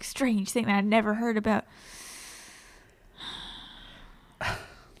this strange thing that I'd never heard about.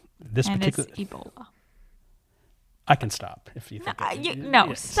 It's Ebola. I can stop if you think.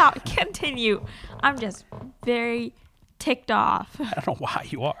 No, stop. Continue. I'm just very ticked off. I don't know why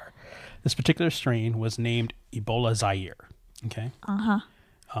you are. This particular strain was named Ebola Zaire. Okay.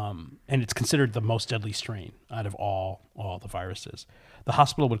 And it's considered the most deadly strain out of all the viruses. The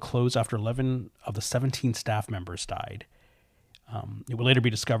hospital would close after 11 of the 17 staff members died. It would later be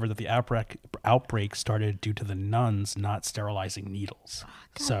discovered that the outbreak started due to the nuns not sterilizing needles.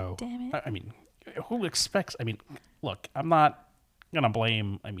 God damn it. I mean, who expects? I mean, look, I'm not gonna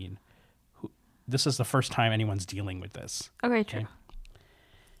blame. I mean, this is the first time anyone's dealing with this. Okay, true.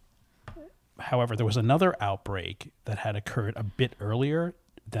 However, there was another outbreak that had occurred a bit earlier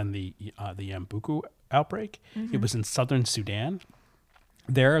than the Yambuku outbreak. It was in southern Sudan.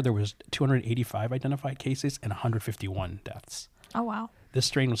 There was 285 identified cases and 151 deaths. Oh, wow. This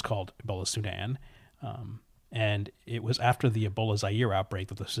strain was called Ebola Sudan. And it was after the Ebola Zaire outbreak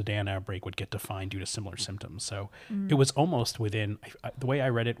that the Sudan outbreak would get defined due to similar symptoms. So it was almost within, the way I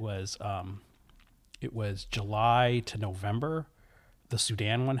read it was July to November, the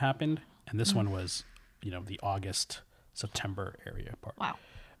Sudan one happened. And this one was, the August, September area part. Wow.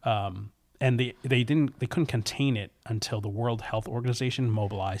 And they couldn't contain it until the World Health Organization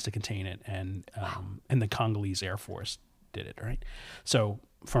mobilized to contain it. And the Congolese Air Force did it. Right. So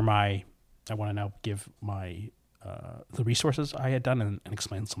I want to now give my the resources I had done and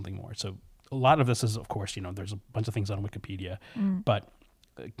explain something more. So a lot of this is, of course, there's a bunch of things on Wikipedia, but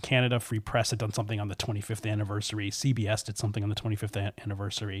Canada Free Press had done something on the 25th anniversary. CBS did something on the 25th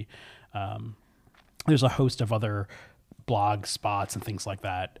anniversary. There's a host of other blog spots and things like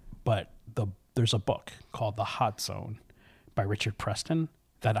that. But there's a book called The Hot Zone by Richard Preston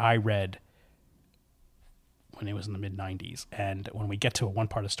that I read when it was in the mid-90s. And when we get to one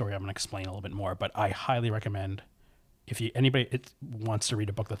part of the story, I'm going to explain a little bit more. But I highly recommend, if anybody wants to read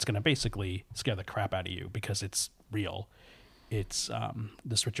a book that's going to basically scare the crap out of you because it's real, it's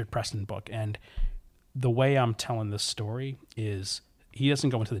this Richard Preston book. And the way I'm telling this story is he doesn't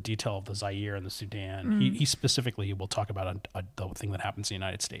go into the detail of the Zaire and the Sudan. He specifically will talk about the thing that happens in the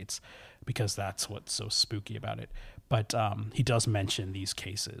United States because that's what's so spooky about it. But he does mention these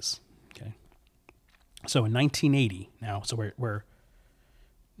cases. Okay. So in 1980, so we're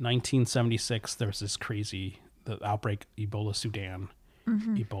 1976, there's this the outbreak, Ebola Sudan,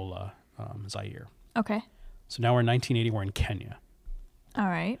 Ebola Zaire. Okay. So now we're in 1980, we're in Kenya. All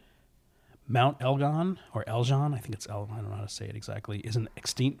right. Mount Elgon, or Elgon, I think it's I don't know how to say it exactly, is an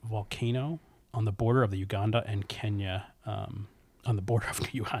extinct volcano on the border of the Uganda and Kenya,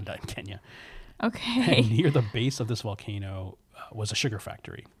 Okay. And near the base of this volcano was a sugar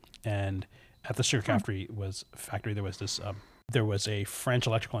factory. And at the sugar factory there was a French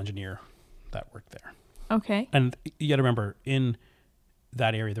electrical engineer that worked there. Okay. And you got to remember, in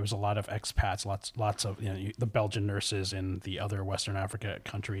that area there was a lot of expats, lots of the Belgian nurses in the other Western Africa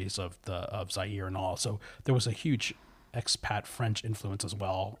countries of Zaire and all. So there was a huge expat French influence as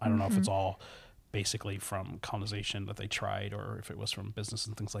well. I don't know if it's all basically from colonization that they tried or if it was from business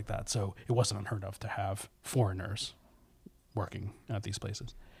and things like that. So it wasn't unheard of to have foreigners working at these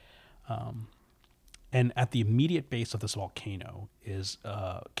places. And at the immediate base of this volcano is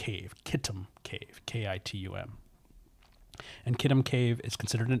a cave, Kitum Cave, Kitum. And Kitum Cave is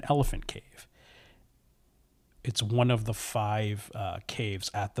considered an elephant cave. It's one of the 5 caves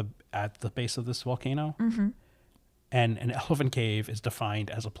at the base of this volcano. And an elephant cave is defined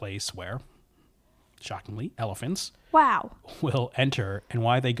as a place where, shockingly, elephants will enter. And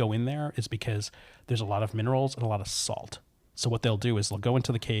why they go in there is because there's a lot of minerals and a lot of salt. So what they'll do is they'll go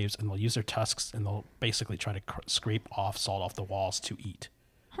into the caves and they'll use their tusks and they'll basically try to scrape off salt off the walls to eat.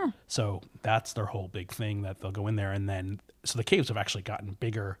 So that's their whole big thing, that they'll go in there and then, so the caves have actually gotten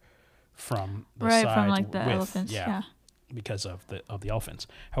bigger from the sides from like the elephants, because of the elephants.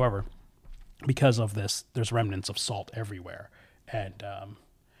 However, because of this, there's remnants of salt everywhere, and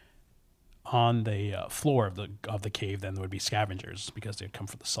on the floor of the cave, then there would be scavengers because they'd come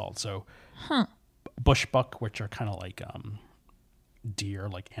for the salt. So bush buck, which are kind of like deer,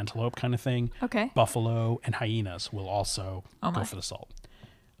 like antelope kind of thing. Okay. Buffalo and hyenas will also go for the salt.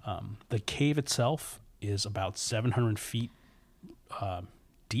 The cave itself is about 700 feet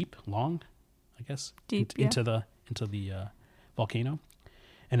long, I guess, into the volcano.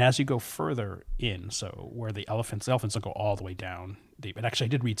 And as you go further in, so where the elephants will go all the way down deep. And actually, I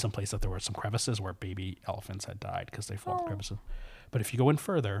did read someplace that there were some crevices where baby elephants had died because they fall in crevices. But if you go in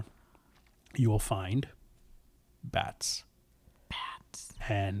further, you will find bats.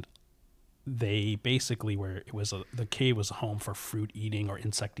 And they basically the cave was a home for fruit eating or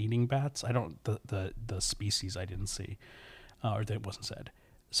insect eating bats. The species I didn't see, or that wasn't said.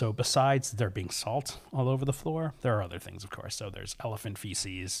 So besides there being salt all over the floor, there are other things, of course. So there's elephant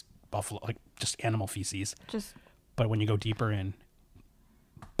feces, buffalo, like just animal feces. But when you go deeper in,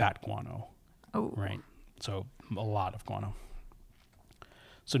 bat guano. Oh. Right. So a lot of guano.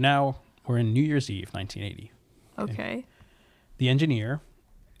 So now we're in New Year's Eve, 1980. Okay. The engineer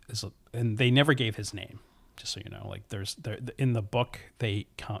and they never gave his name, just so you know. Like in the book, they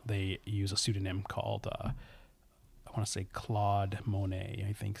use a pseudonym called I want to say Claude Monet,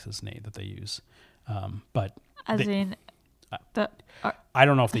 I think is his name that they use. But I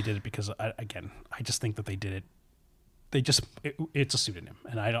don't know if they did it because I just think that they did it. It's a pseudonym,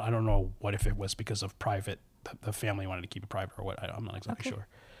 and I don't know what if it was because of private. The family wanted to keep it private or what. I'm not exactly sure.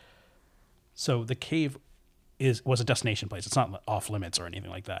 So the cave was a destination place. It's not off limits or anything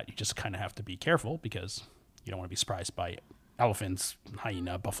like that. You just kind of have to be careful because you don't want to be surprised by elephants,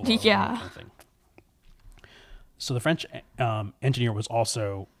 hyena, buffalo, Yeah. that kind of thing. So the French engineer was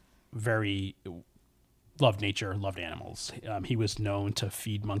also loved nature, loved animals. He was known to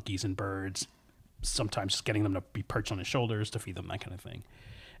feed monkeys and birds, sometimes just getting them to be perched on his shoulders to feed them, that kind of thing.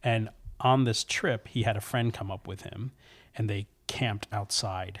 And on this trip, he had a friend come up with him, and they camped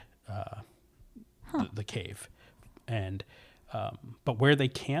outside the cave. And but where they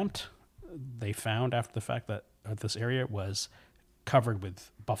camped, they found after the fact that this area was covered with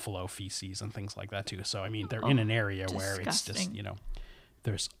buffalo feces and things like that too. So I mean, they're in an area where it's just,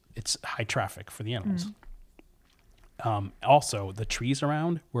 it's high traffic for the animals. Also, the trees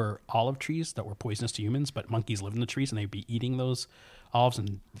around were olive trees that were poisonous to humans, but monkeys lived in the trees and they'd be eating those olives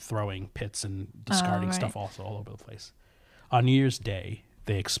and throwing pits and discarding stuff also all over the place. On New Year's Day,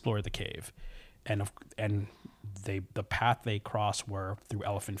 they explored the cave, and the path they crossed were through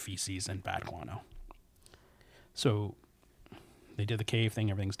elephant feces and bat guano. So they did the cave thing,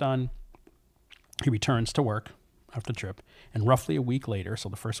 everything's done. He returns to work after the trip, and roughly a week later, so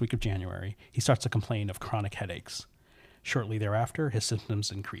the first week of January, he starts to complain of chronic headaches. Shortly thereafter, his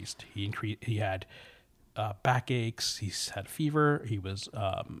symptoms increased. He had backaches, he had fever, he was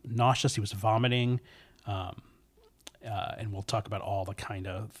nauseous, he was vomiting, and we'll talk about all the kind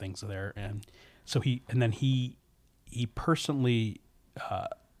of things there. And so he personally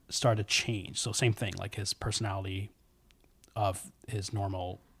started to change. So same thing, like his personality of his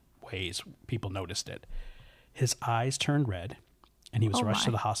normal ways, people noticed it. His eyes turned red, and he was rushed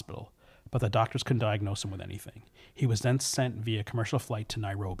to the hospital, but the doctors couldn't diagnose him with anything. He was then sent via commercial flight to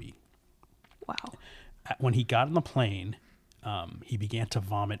Nairobi. Wow. When he got on the plane, he began to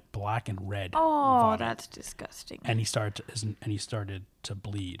vomit black and red. Oh, vomit. that's disgusting. And he started to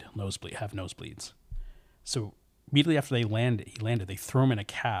bleed, have nosebleeds. So immediately after he landed, they threw him in a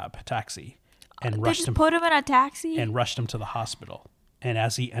taxi, and put him in a taxi and rushed him to the hospital. And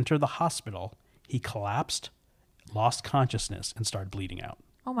as he entered the hospital, he collapsed, lost consciousness, and started bleeding out.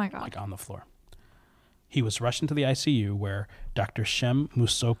 Oh my God! Like on the floor. He was rushed into the ICU where Dr. Shem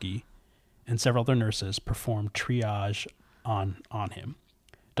Musoki and several other nurses performed triage on him.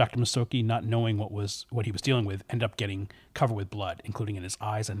 Dr. Musoki, not knowing what he was dealing with, ended up getting covered with blood, including in his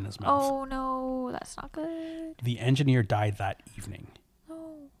eyes and in his mouth. Oh no, that's not good. The engineer died that evening.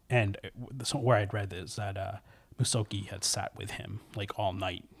 Oh. And so where I'd read is that Musoki had sat with him like all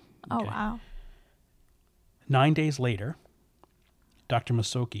night. Okay. Oh wow. 9 days later, Dr.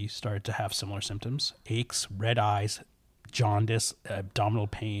 Musoki started to have similar symptoms: aches, red eyes, jaundice, abdominal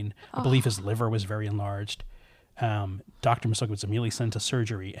pain. I believe his liver was very enlarged. Dr. Musoki was immediately sent to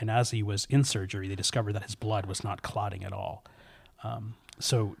surgery, and as he was in surgery, they discovered that his blood was not clotting at all.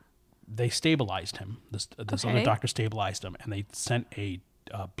 So they stabilized him. This other doctor stabilized him, and they sent a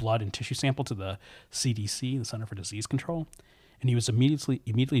blood and tissue sample to the CDC, the Center for Disease Control, and he was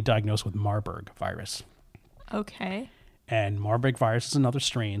immediately diagnosed with Marburg virus. Okay. And Marburg virus is another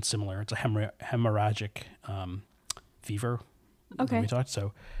strain similar. It's a hemorrhagic fever. Okay. We talked.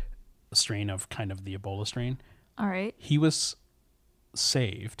 So a strain of kind of the Ebola strain. All right. He was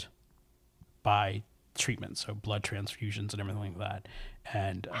saved by treatment, so blood transfusions and everything like that.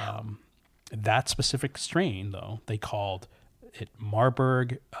 And that specific strain, though, they called it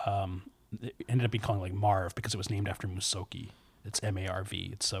Marburg. It ended up being called like Marv because it was named after Musoki. It's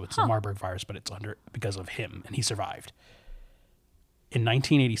MARV. It's the Marburg virus, but it's because of him, and he survived. In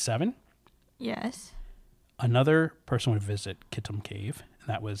 1987, yes, another person would visit Kittim Cave, and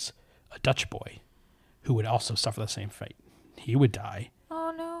that was a Dutch boy who would also suffer the same fate. He would die.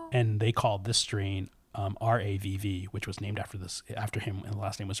 Oh no! And they called this strain RAVV, which was named after him, and the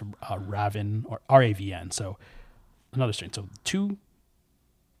last name was Ravin or RAVN. So another strain. So 2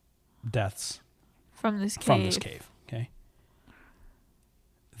 deaths from this cave. Okay.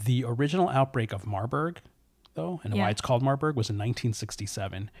 The original outbreak of Marburg, though, and why it's called Marburg, was in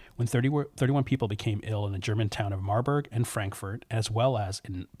 1967 when 31 people became ill in the German town of Marburg and Frankfurt, as well as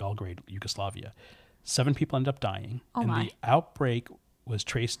in Belgrade, Yugoslavia. 7 people ended up dying, the outbreak was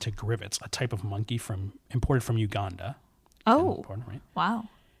traced to grivets, a type of monkey imported from Uganda. Oh, right? Wow.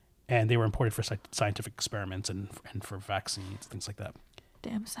 And they were imported for scientific experiments and for vaccines, things like that.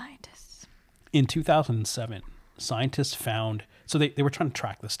 Damn scientists. In 2007, scientists found... So they were trying to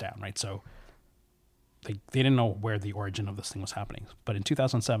track this down, right? So they didn't know where the origin of this thing was happening. But in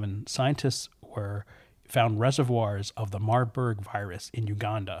 2007, scientists found reservoirs of the Marburg virus in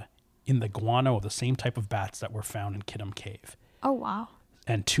Uganda in the guano of the same type of bats that were found in Kittim Cave. Oh, wow.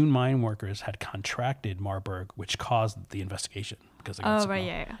 And 2 mine workers had contracted Marburg, which caused the investigation. Because they got right,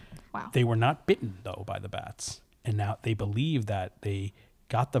 yeah. Wow. They were not bitten, though, by the bats. And now they believe that they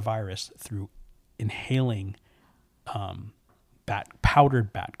got the virus through inhaling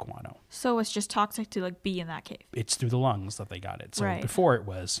powdered bat guano. So it's just toxic to like be in that cave. It's through the lungs that they got it. So Right. before it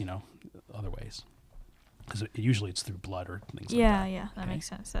was, other ways. Because usually it's through blood or things like that. Yeah, that Okay. makes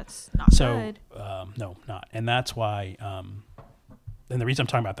sense. That's not So, good. no, not. And that's why, and the reason I'm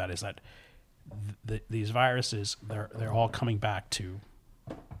talking about that is that these viruses, they're all coming back to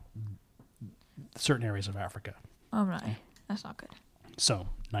certain areas of Africa. Oh my, that's not good. So,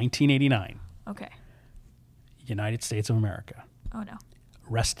 1989, Okay. United States of America, Oh no,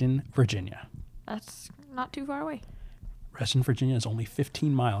 Reston, Virginia. that's not too far away. Reston, Virginia is only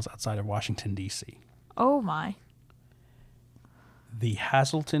 15 miles outside of Washington, D.C. Oh my. The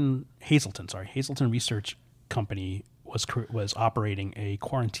Hazelton Research Company was operating a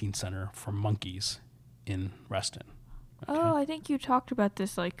quarantine center for monkeys in Reston. Okay? Oh, I think you talked about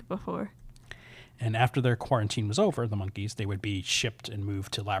this like before. And after their quarantine was over, the monkeys, they would be shipped and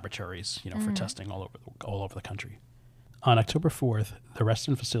moved to laboratories, for testing all over the country. On October 4th, the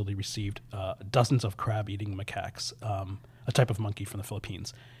Reston facility received dozens of crab-eating macaques, a type of monkey from the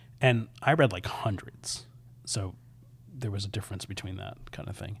Philippines. And I read like hundreds. So there was a difference between that kind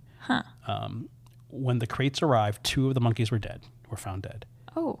of thing. Huh. When the crates arrived, 2 of the monkeys were found dead.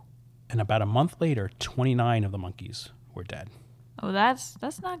 Oh. And about a month later, 29 of the monkeys were dead. Oh, that's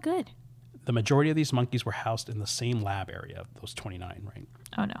not good. The majority of these monkeys were housed in the same lab area, those 29, right?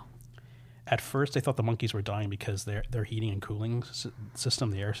 Oh no. At first, they thought the monkeys were dying because their heating and cooling system,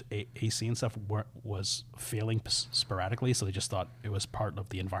 the AC and stuff, was failing sporadically, so they just thought it was part of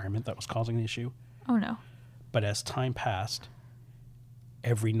the environment that was causing the issue. Oh no. But as time passed,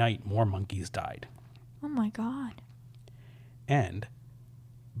 every night more monkeys died. Oh my God. And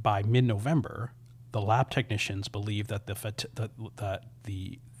by mid-November, the lab technicians believed that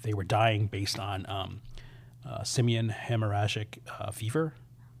they were dying based on simian hemorrhagic fever.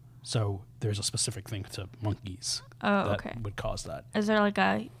 So there's a specific thing to monkeys that would cause that. Is there like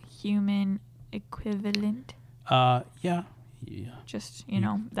a human equivalent? Yeah. Just,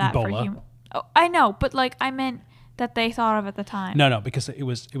 that for Ebola. human. Oh, I know, but like I meant that they thought of at the time. No, because it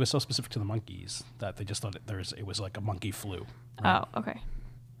was so specific to the monkeys that they just thought it was like a monkey flu. Right? Oh, okay.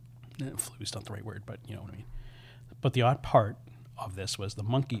 Flu is not the right word, but you know what I mean. But the odd part of this was the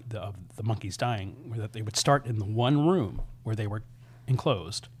monkeys dying, where that they would start in the one room where they were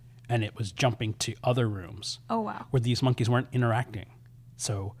enclosed, and it was jumping to other rooms. Oh wow. Where these monkeys weren't interacting.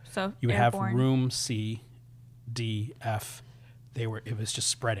 So you would have room C, D, F. It was just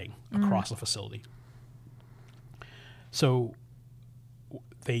spreading across the facility. So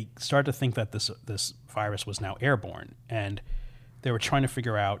they started to think that this virus was now airborne, and they were trying to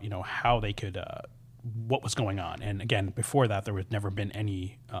figure out, how they could, what was going on. And again, before that, there had never been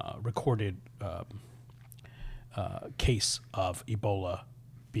any recorded case of Ebola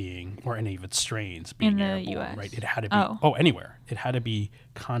or any of its strains being in airborne, the U.S. right? It had to be anywhere. It had to be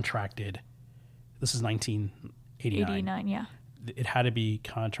contracted. This is 1989. 89, yeah. It had to be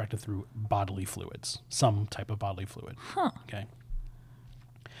contracted through bodily fluids, some type of bodily fluid. Huh. Okay.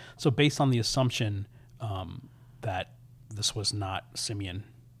 So based on the assumption that this was not simian,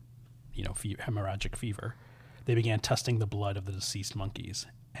 hemorrhagic fever, they began testing the blood of the deceased monkeys,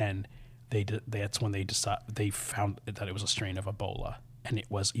 and that's when they found that it was a strain of Ebola, and it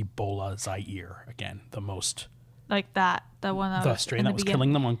was Ebola Zaire. Again, the most like that, the one that the was strain that was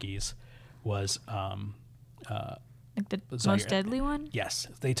killing the monkeys was like the Zaire. most deadly one. Yes,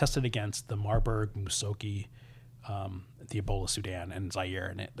 they tested against the Marburg, Musoki, the Ebola Sudan, and Zaire,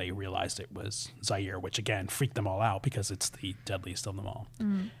 and they realized it was Zaire, which again freaked them all out because it's the deadliest of them all.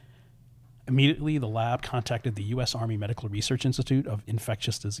 Immediately, the lab contacted the U.S. Army Medical Research Institute of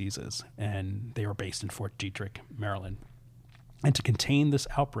Infectious Diseases, and they were based in Fort Detrick, Maryland. And to contain this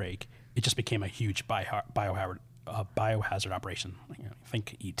outbreak, it just became a huge biohazard operation.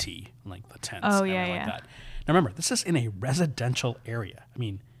 Think E.T., like the tents, Oh, everything yeah. like that. Now remember, this is in a residential area. I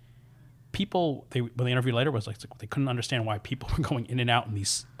mean, people, when they interviewed later, was like they couldn't understand why people were going in and out in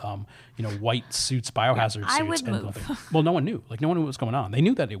these, white suits, biohazard suits. I would and move. Well, no one knew. Like no one knew what was going on. They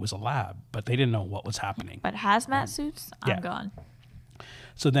knew that it was a lab, but they didn't know what was happening. But hazmat suits, yeah. I'm gone.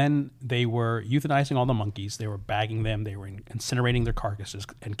 So then they were euthanizing all the monkeys. They were bagging them. They were incinerating their carcasses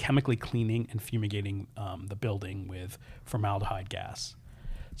and chemically cleaning and fumigating the building with formaldehyde gas.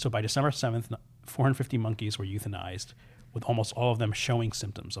 So by December 7th, 450 monkeys were euthanized, with almost all of them showing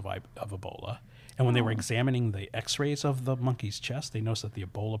symptoms of Ebola. And when they were examining the x-rays of the monkey's chest, they noticed that the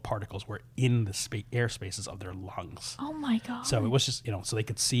Ebola particles were in the air spaces of their lungs. Oh my God. So it was just, so they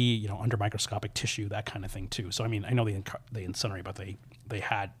could see, under microscopic tissue, that kind of thing too. So, I mean, I know they incinerate, but they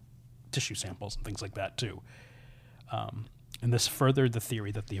had tissue samples and things like that too. And this furthered the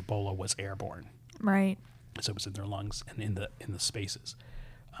theory that the Ebola was airborne. Right. So it was in their lungs and in the spaces.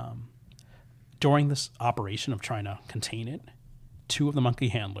 During this operation of trying to contain it, 2 of the monkey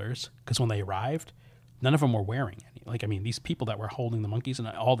handlers, because when they arrived, none of them were wearing any. Like, I mean, these people that were holding the monkeys and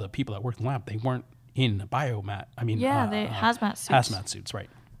all the people that worked in the lab, they weren't in they hazmat suits. Hazmat suits, right.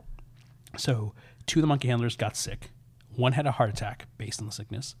 So 2 of the monkey handlers got sick. One had a heart attack based on the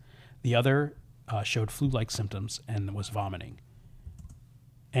sickness. The other showed flu-like symptoms and was vomiting.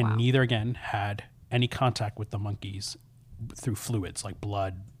 And neither, again, had any contact with the monkeys through fluids like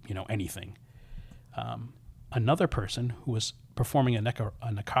blood, anything. Another person who was performing a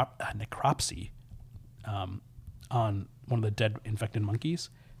necropsy on one of the dead infected monkeys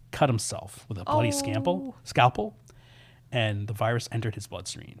cut himself with a bloody scalpel, and the virus entered his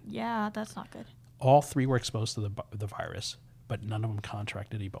bloodstream. Yeah, that's not good. All 3 were exposed to the virus, but none of them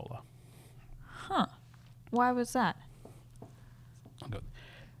contracted Ebola. Huh. Why was that?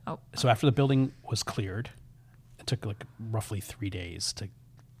 So after the building was cleared, it took like roughly 3 days to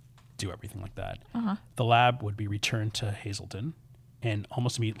do everything like that. The lab would be returned to Hazleton, and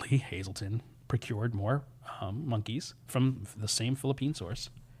almost immediately Hazleton procured more monkeys from the same Philippine source.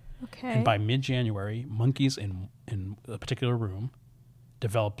 Okay. And by mid-January, monkeys in a particular room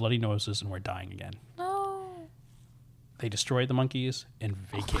developed bloody noses and were dying again. No. They destroyed the monkeys and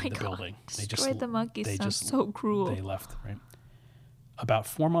vacated the building. Destroyed the monkeys sounds so cruel. They left, right? About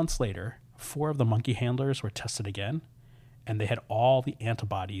 4 months later, 4 of the monkey handlers were tested again, and they had all the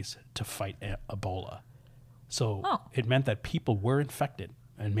antibodies to fight Ebola. So it meant that people were infected,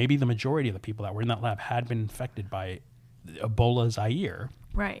 and maybe the majority of the people that were in that lab had been infected by Ebola Zaire.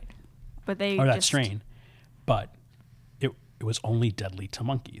 Right. But they or that strain. But it was only deadly to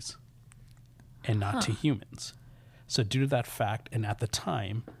monkeys and not to humans. So due to that fact, and at the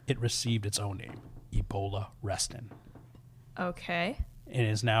time, it received its own name, Ebola restin. Okay. It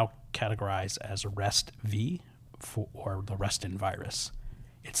is now categorized as REST V or the restin virus.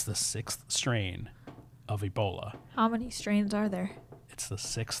 It's the 6th strain of Ebola. How many strains are there? It's the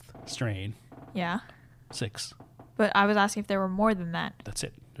 6th strain. Yeah. 6. But I was asking if there were more than that. That's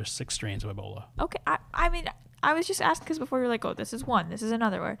it. There's 6 strains of Ebola. Okay. I mean, I was just asking because before you were like, oh, this is 1, this is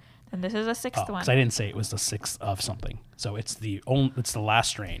another one, and this is a 6th one. Because I didn't say it was the 6th of something. So it's the last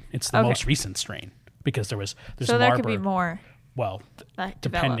strain. It's the most recent strain because there's so Marburg. There could be more. Well,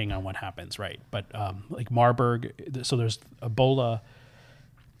 depending on what happens, right? But like Marburg, so there's Ebola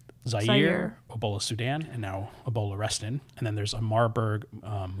Zaire, Ebola Sudan, and now Ebola restin, and then there's a Marburg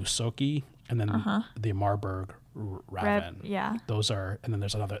Musoki, and then the Marburg Raven. Yeah. Those are, and then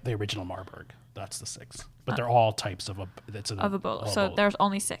there's the original Marburg. That's the 6th. But they're all types of Ebola. So there's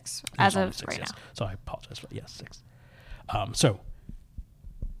only 6 as of right now. So I apologize for 6. So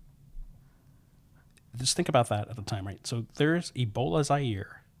just think about that at the time, right? So there's Ebola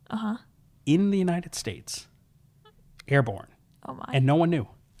Zaire in the United States, airborne. Oh my! And no one knew.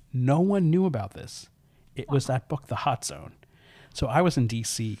 No one knew about this. It was that book, The Hot Zone. So I was in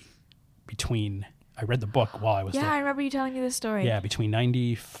D.C. I read the book while I was there. Yeah, I remember you telling me this story. Yeah, between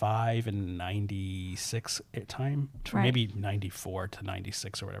 95 and 96 at time, maybe 94 to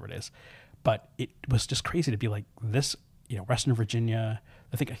 96 or whatever it is. But it was just crazy to be like this, Western Virginia.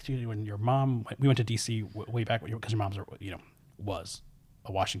 I think actually when your mom, we went to D.C. way back because your mom's, was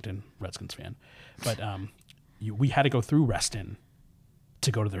a Washington Redskins fan. But we had to go through Reston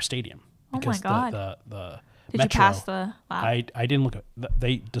to go to their stadium. Because oh my God. The Did Metro, you pass the lab? I didn't look at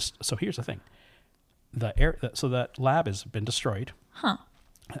they just. So here's the thing, so that lab has been destroyed,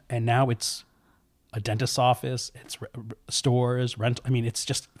 and now it's a dentist's office. It's stores, rent. I mean, it's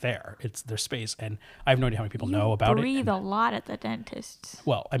just there. It's their space, and I have no idea how many people know about it. You breathe a lot at the dentist's.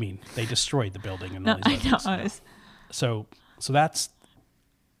 Well, I mean, they destroyed the building and no, all these I know. So that's.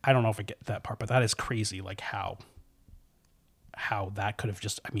 I don't know if I get that part, but that is crazy. Like how that could have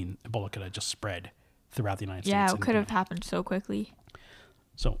Ebola could have just spread throughout the United States. Yeah, it could have happened so quickly.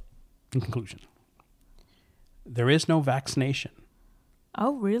 So, in conclusion, there is no vaccination.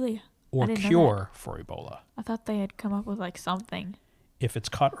 Oh, really? Or cure for Ebola. I thought they had come up with something. If it's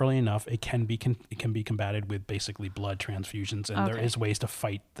caught early enough, it can be combated with basically blood transfusions, and there is ways to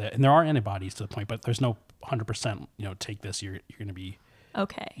fight that. And there are antibodies to the point, but there's no 100%. Take this, you're going to be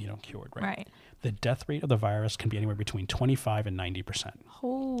cured, right? Right. The death rate of the virus can be anywhere between 25 and 90%.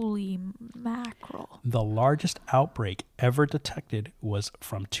 Holy mackerel. The largest outbreak ever detected was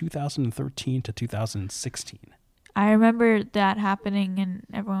from 2013 to 2016. I remember that happening and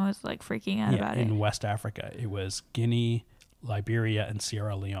everyone was freaking out about it. In West Africa. It was Guinea, Liberia, and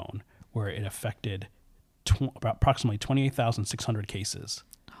Sierra Leone, where it affected approximately 28,600 cases.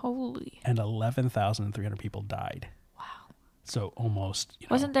 Holy. And 11,300 people died. Wow. So almost,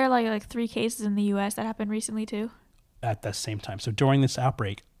 Wasn't there like 3 cases in the U.S. that happened recently too? at the same time. So during this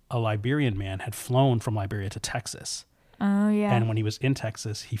outbreak, a Liberian man had flown from Liberia to Texas. Oh, yeah. And when he was in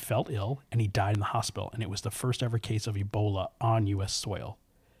Texas, he felt ill and he died in the hospital. And it was the first ever case of Ebola on U.S. soil.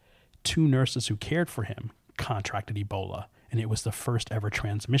 2 nurses who cared for him contracted Ebola. And it was the first ever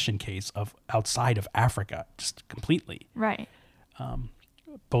transmission case of outside of Africa, just completely. Right.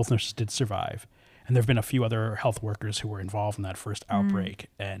 Both nurses did survive. And there have been a few other health workers who were involved in that first outbreak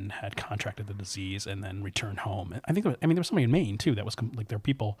and had contracted the disease and then returned home. And I think, there was somebody in Maine too that was like, there were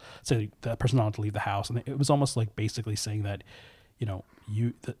people say that person wanted to leave the house, and it was almost like basically saying that,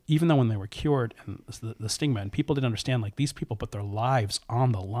 even though when they were cured and the stigma, and people didn't understand, like these people put their lives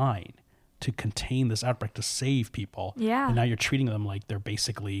on the line to contain this outbreak, to save people. Yeah. And now you're treating them like they're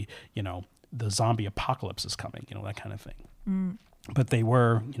basically, the zombie apocalypse is coming, that kind of thing. But they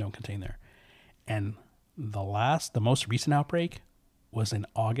were, contained there. And the most recent outbreak was in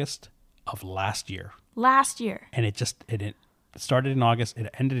August of last year. Last year. And it started in August,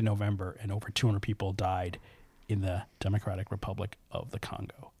 it ended in November, and over 200 people died in the Democratic Republic of the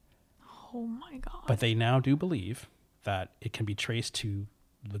Congo. Oh my God. But they now do believe that it can be traced to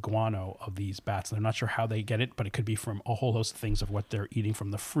the guano of these bats. They're not sure how they get it, but it could be from a whole host of things, of what they're eating from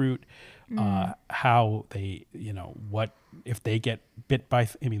the fruit, how they, what if they get bit by.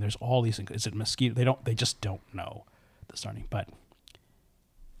 There's all these things. Is it mosquito? They just don't know the starting. But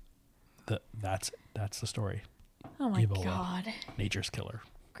that's the story. Oh my Ebola, God. nature's killer.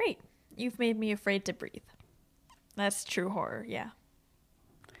 Great. You've made me afraid to breathe. That's true horror. Yeah.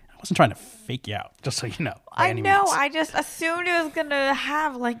 I wasn't trying to fake you out, just so you know. I know. I just assumed it was going to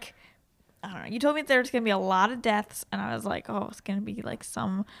have I don't know. You told me there was going to be a lot of deaths, and I was like, oh, it's going to be like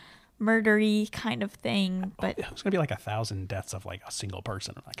some murdery kind of thing. But it was going to be like 1,000 deaths of like a single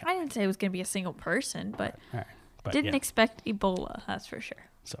person. I didn't say it was going to be a single person, but, all right. But didn't expect Ebola. That's for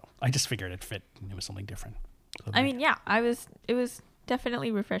sure. So I just figured it fit, and it was something different. So yeah, it was definitely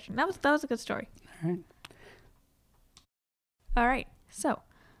refreshing. That was a good story. All right. So,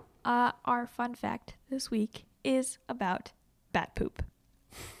 our fun fact this week is about bat poop.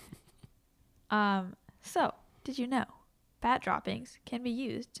 So, did you know bat droppings can be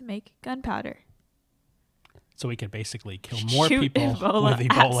used to make gunpowder? So we could basically kill more Shoot people Ebola with at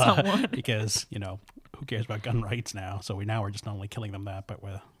Ebola someone. because, who cares about gun rights now? So we're just not only killing them that, but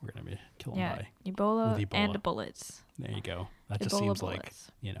we're going to be killing them by Ebola, with Ebola and bullets. There you go. That Ebola just seems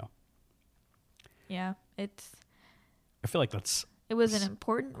bullets. like, Yeah, I feel like that's... It was an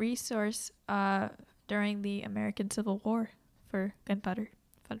important resource during the American Civil War for gunpowder.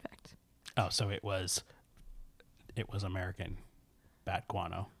 Fun fact. Oh, so it was American bat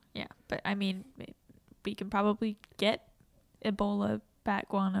guano. Yeah, but we can probably get Ebola bat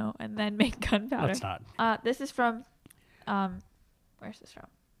guano and then make gunpowder. Let's not. This is from, where's this from?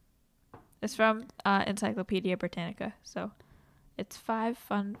 It's from Encyclopedia Britannica. So, it's 5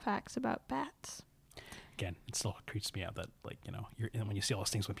 fun facts about bats. Again, it still creeps me out that, when you see all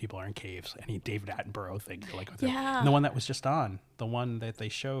those things when people are in caves, any David Attenborough thing, Yeah. And the one that was just on, the one that they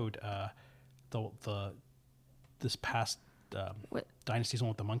showed, this past Dynasty one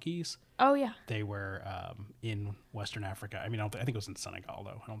with the monkeys. Oh yeah. They were in Western Africa. I think it was in Senegal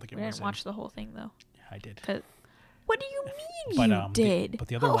though. I don't think it was. We didn't watch the whole thing though. I did. What do you mean you did? But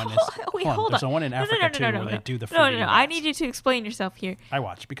the other one is... Wait, hold on. There's one in Africa too where they do the fruity No. I need you to explain yourself here. I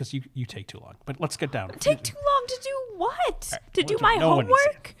watch because you take too long. But let's get down. Take too long to do what? Right, to do my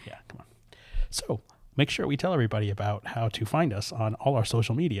homework? Yeah, come on. So make sure we tell everybody about how to find us on all our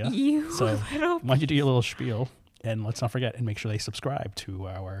social media. So why don't you do your little spiel, and let's not forget and make sure they subscribe to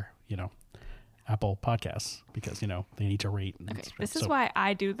our Apple Podcasts because they need to rate. And okay, this is why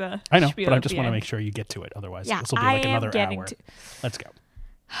I do the. I know, spiel but I at just the want to end. make sure you get to it. Otherwise, Yeah, this will be like I am another getting hour. to- Let's go.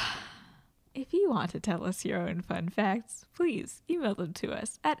 If you want to tell us your own fun facts, please email them to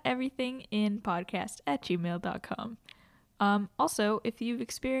us at everythinginpodcast@gmail.com. Also, if you've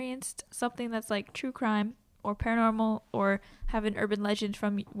experienced something that's like true crime or paranormal, or have an urban legend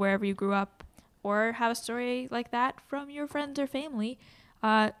from wherever you grew up, or have a story like that from your friends or family,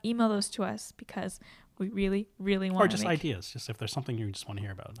 email those to us because we really, really want to Or just ideas. Just if there's something you just want to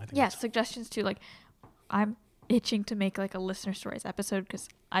hear about. I think that's... suggestions too. I'm itching to make a listener stories episode because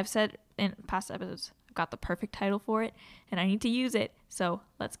I've said in past episodes I've got the perfect title for it and I need to use it. So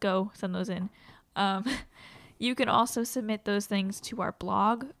let's go send those in. You can also submit those things to our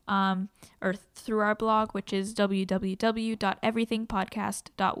blog, or through our blog, which is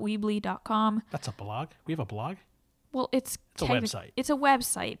www.everythingpodcast.weebly.com. That's a blog? We have a blog? Well, it's a website. It's a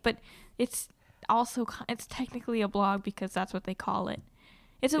website, but it's also it's technically a blog because that's what they call it.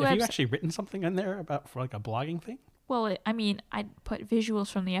 It's a Have you website. actually written something in there about for like a blogging thing? Well, I mean, I put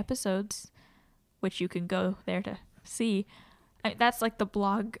visuals from the episodes, which you can go there to see. That's like the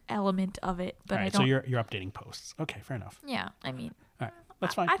blog element of it, but All right, I don't. so you're updating posts. Okay, fair enough. Yeah, I mean, All right,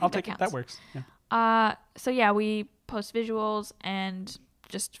 that's fine. I think I'll that take it. That counts. works. Yeah. So yeah, we post visuals and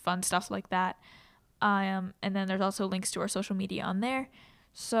just fun stuff like that. And then there's also links to our social media on there.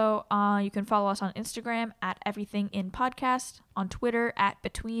 So you can follow us on Instagram at Everything in Podcast, on Twitter at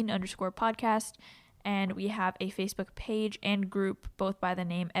between_podcast, and we have a Facebook page and group both by the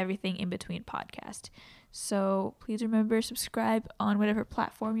name Everything in Between Podcast. So please remember, subscribe on whatever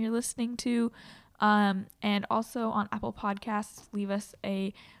platform you're listening to. And also on Apple Podcasts, leave us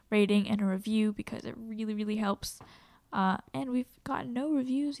a rating and a review because it really, really helps. And we've gotten no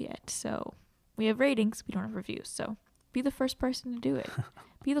reviews yet, so we have ratings, we don't have reviews. So be the first person to do it.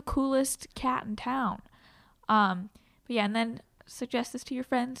 Be the coolest cat in town. But yeah, and then suggest this to your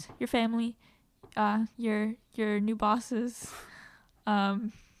friends, your family, your new bosses.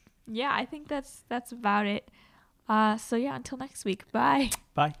 Yeah, I think that's about it. So yeah, until next week. Bye.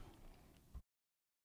 Bye.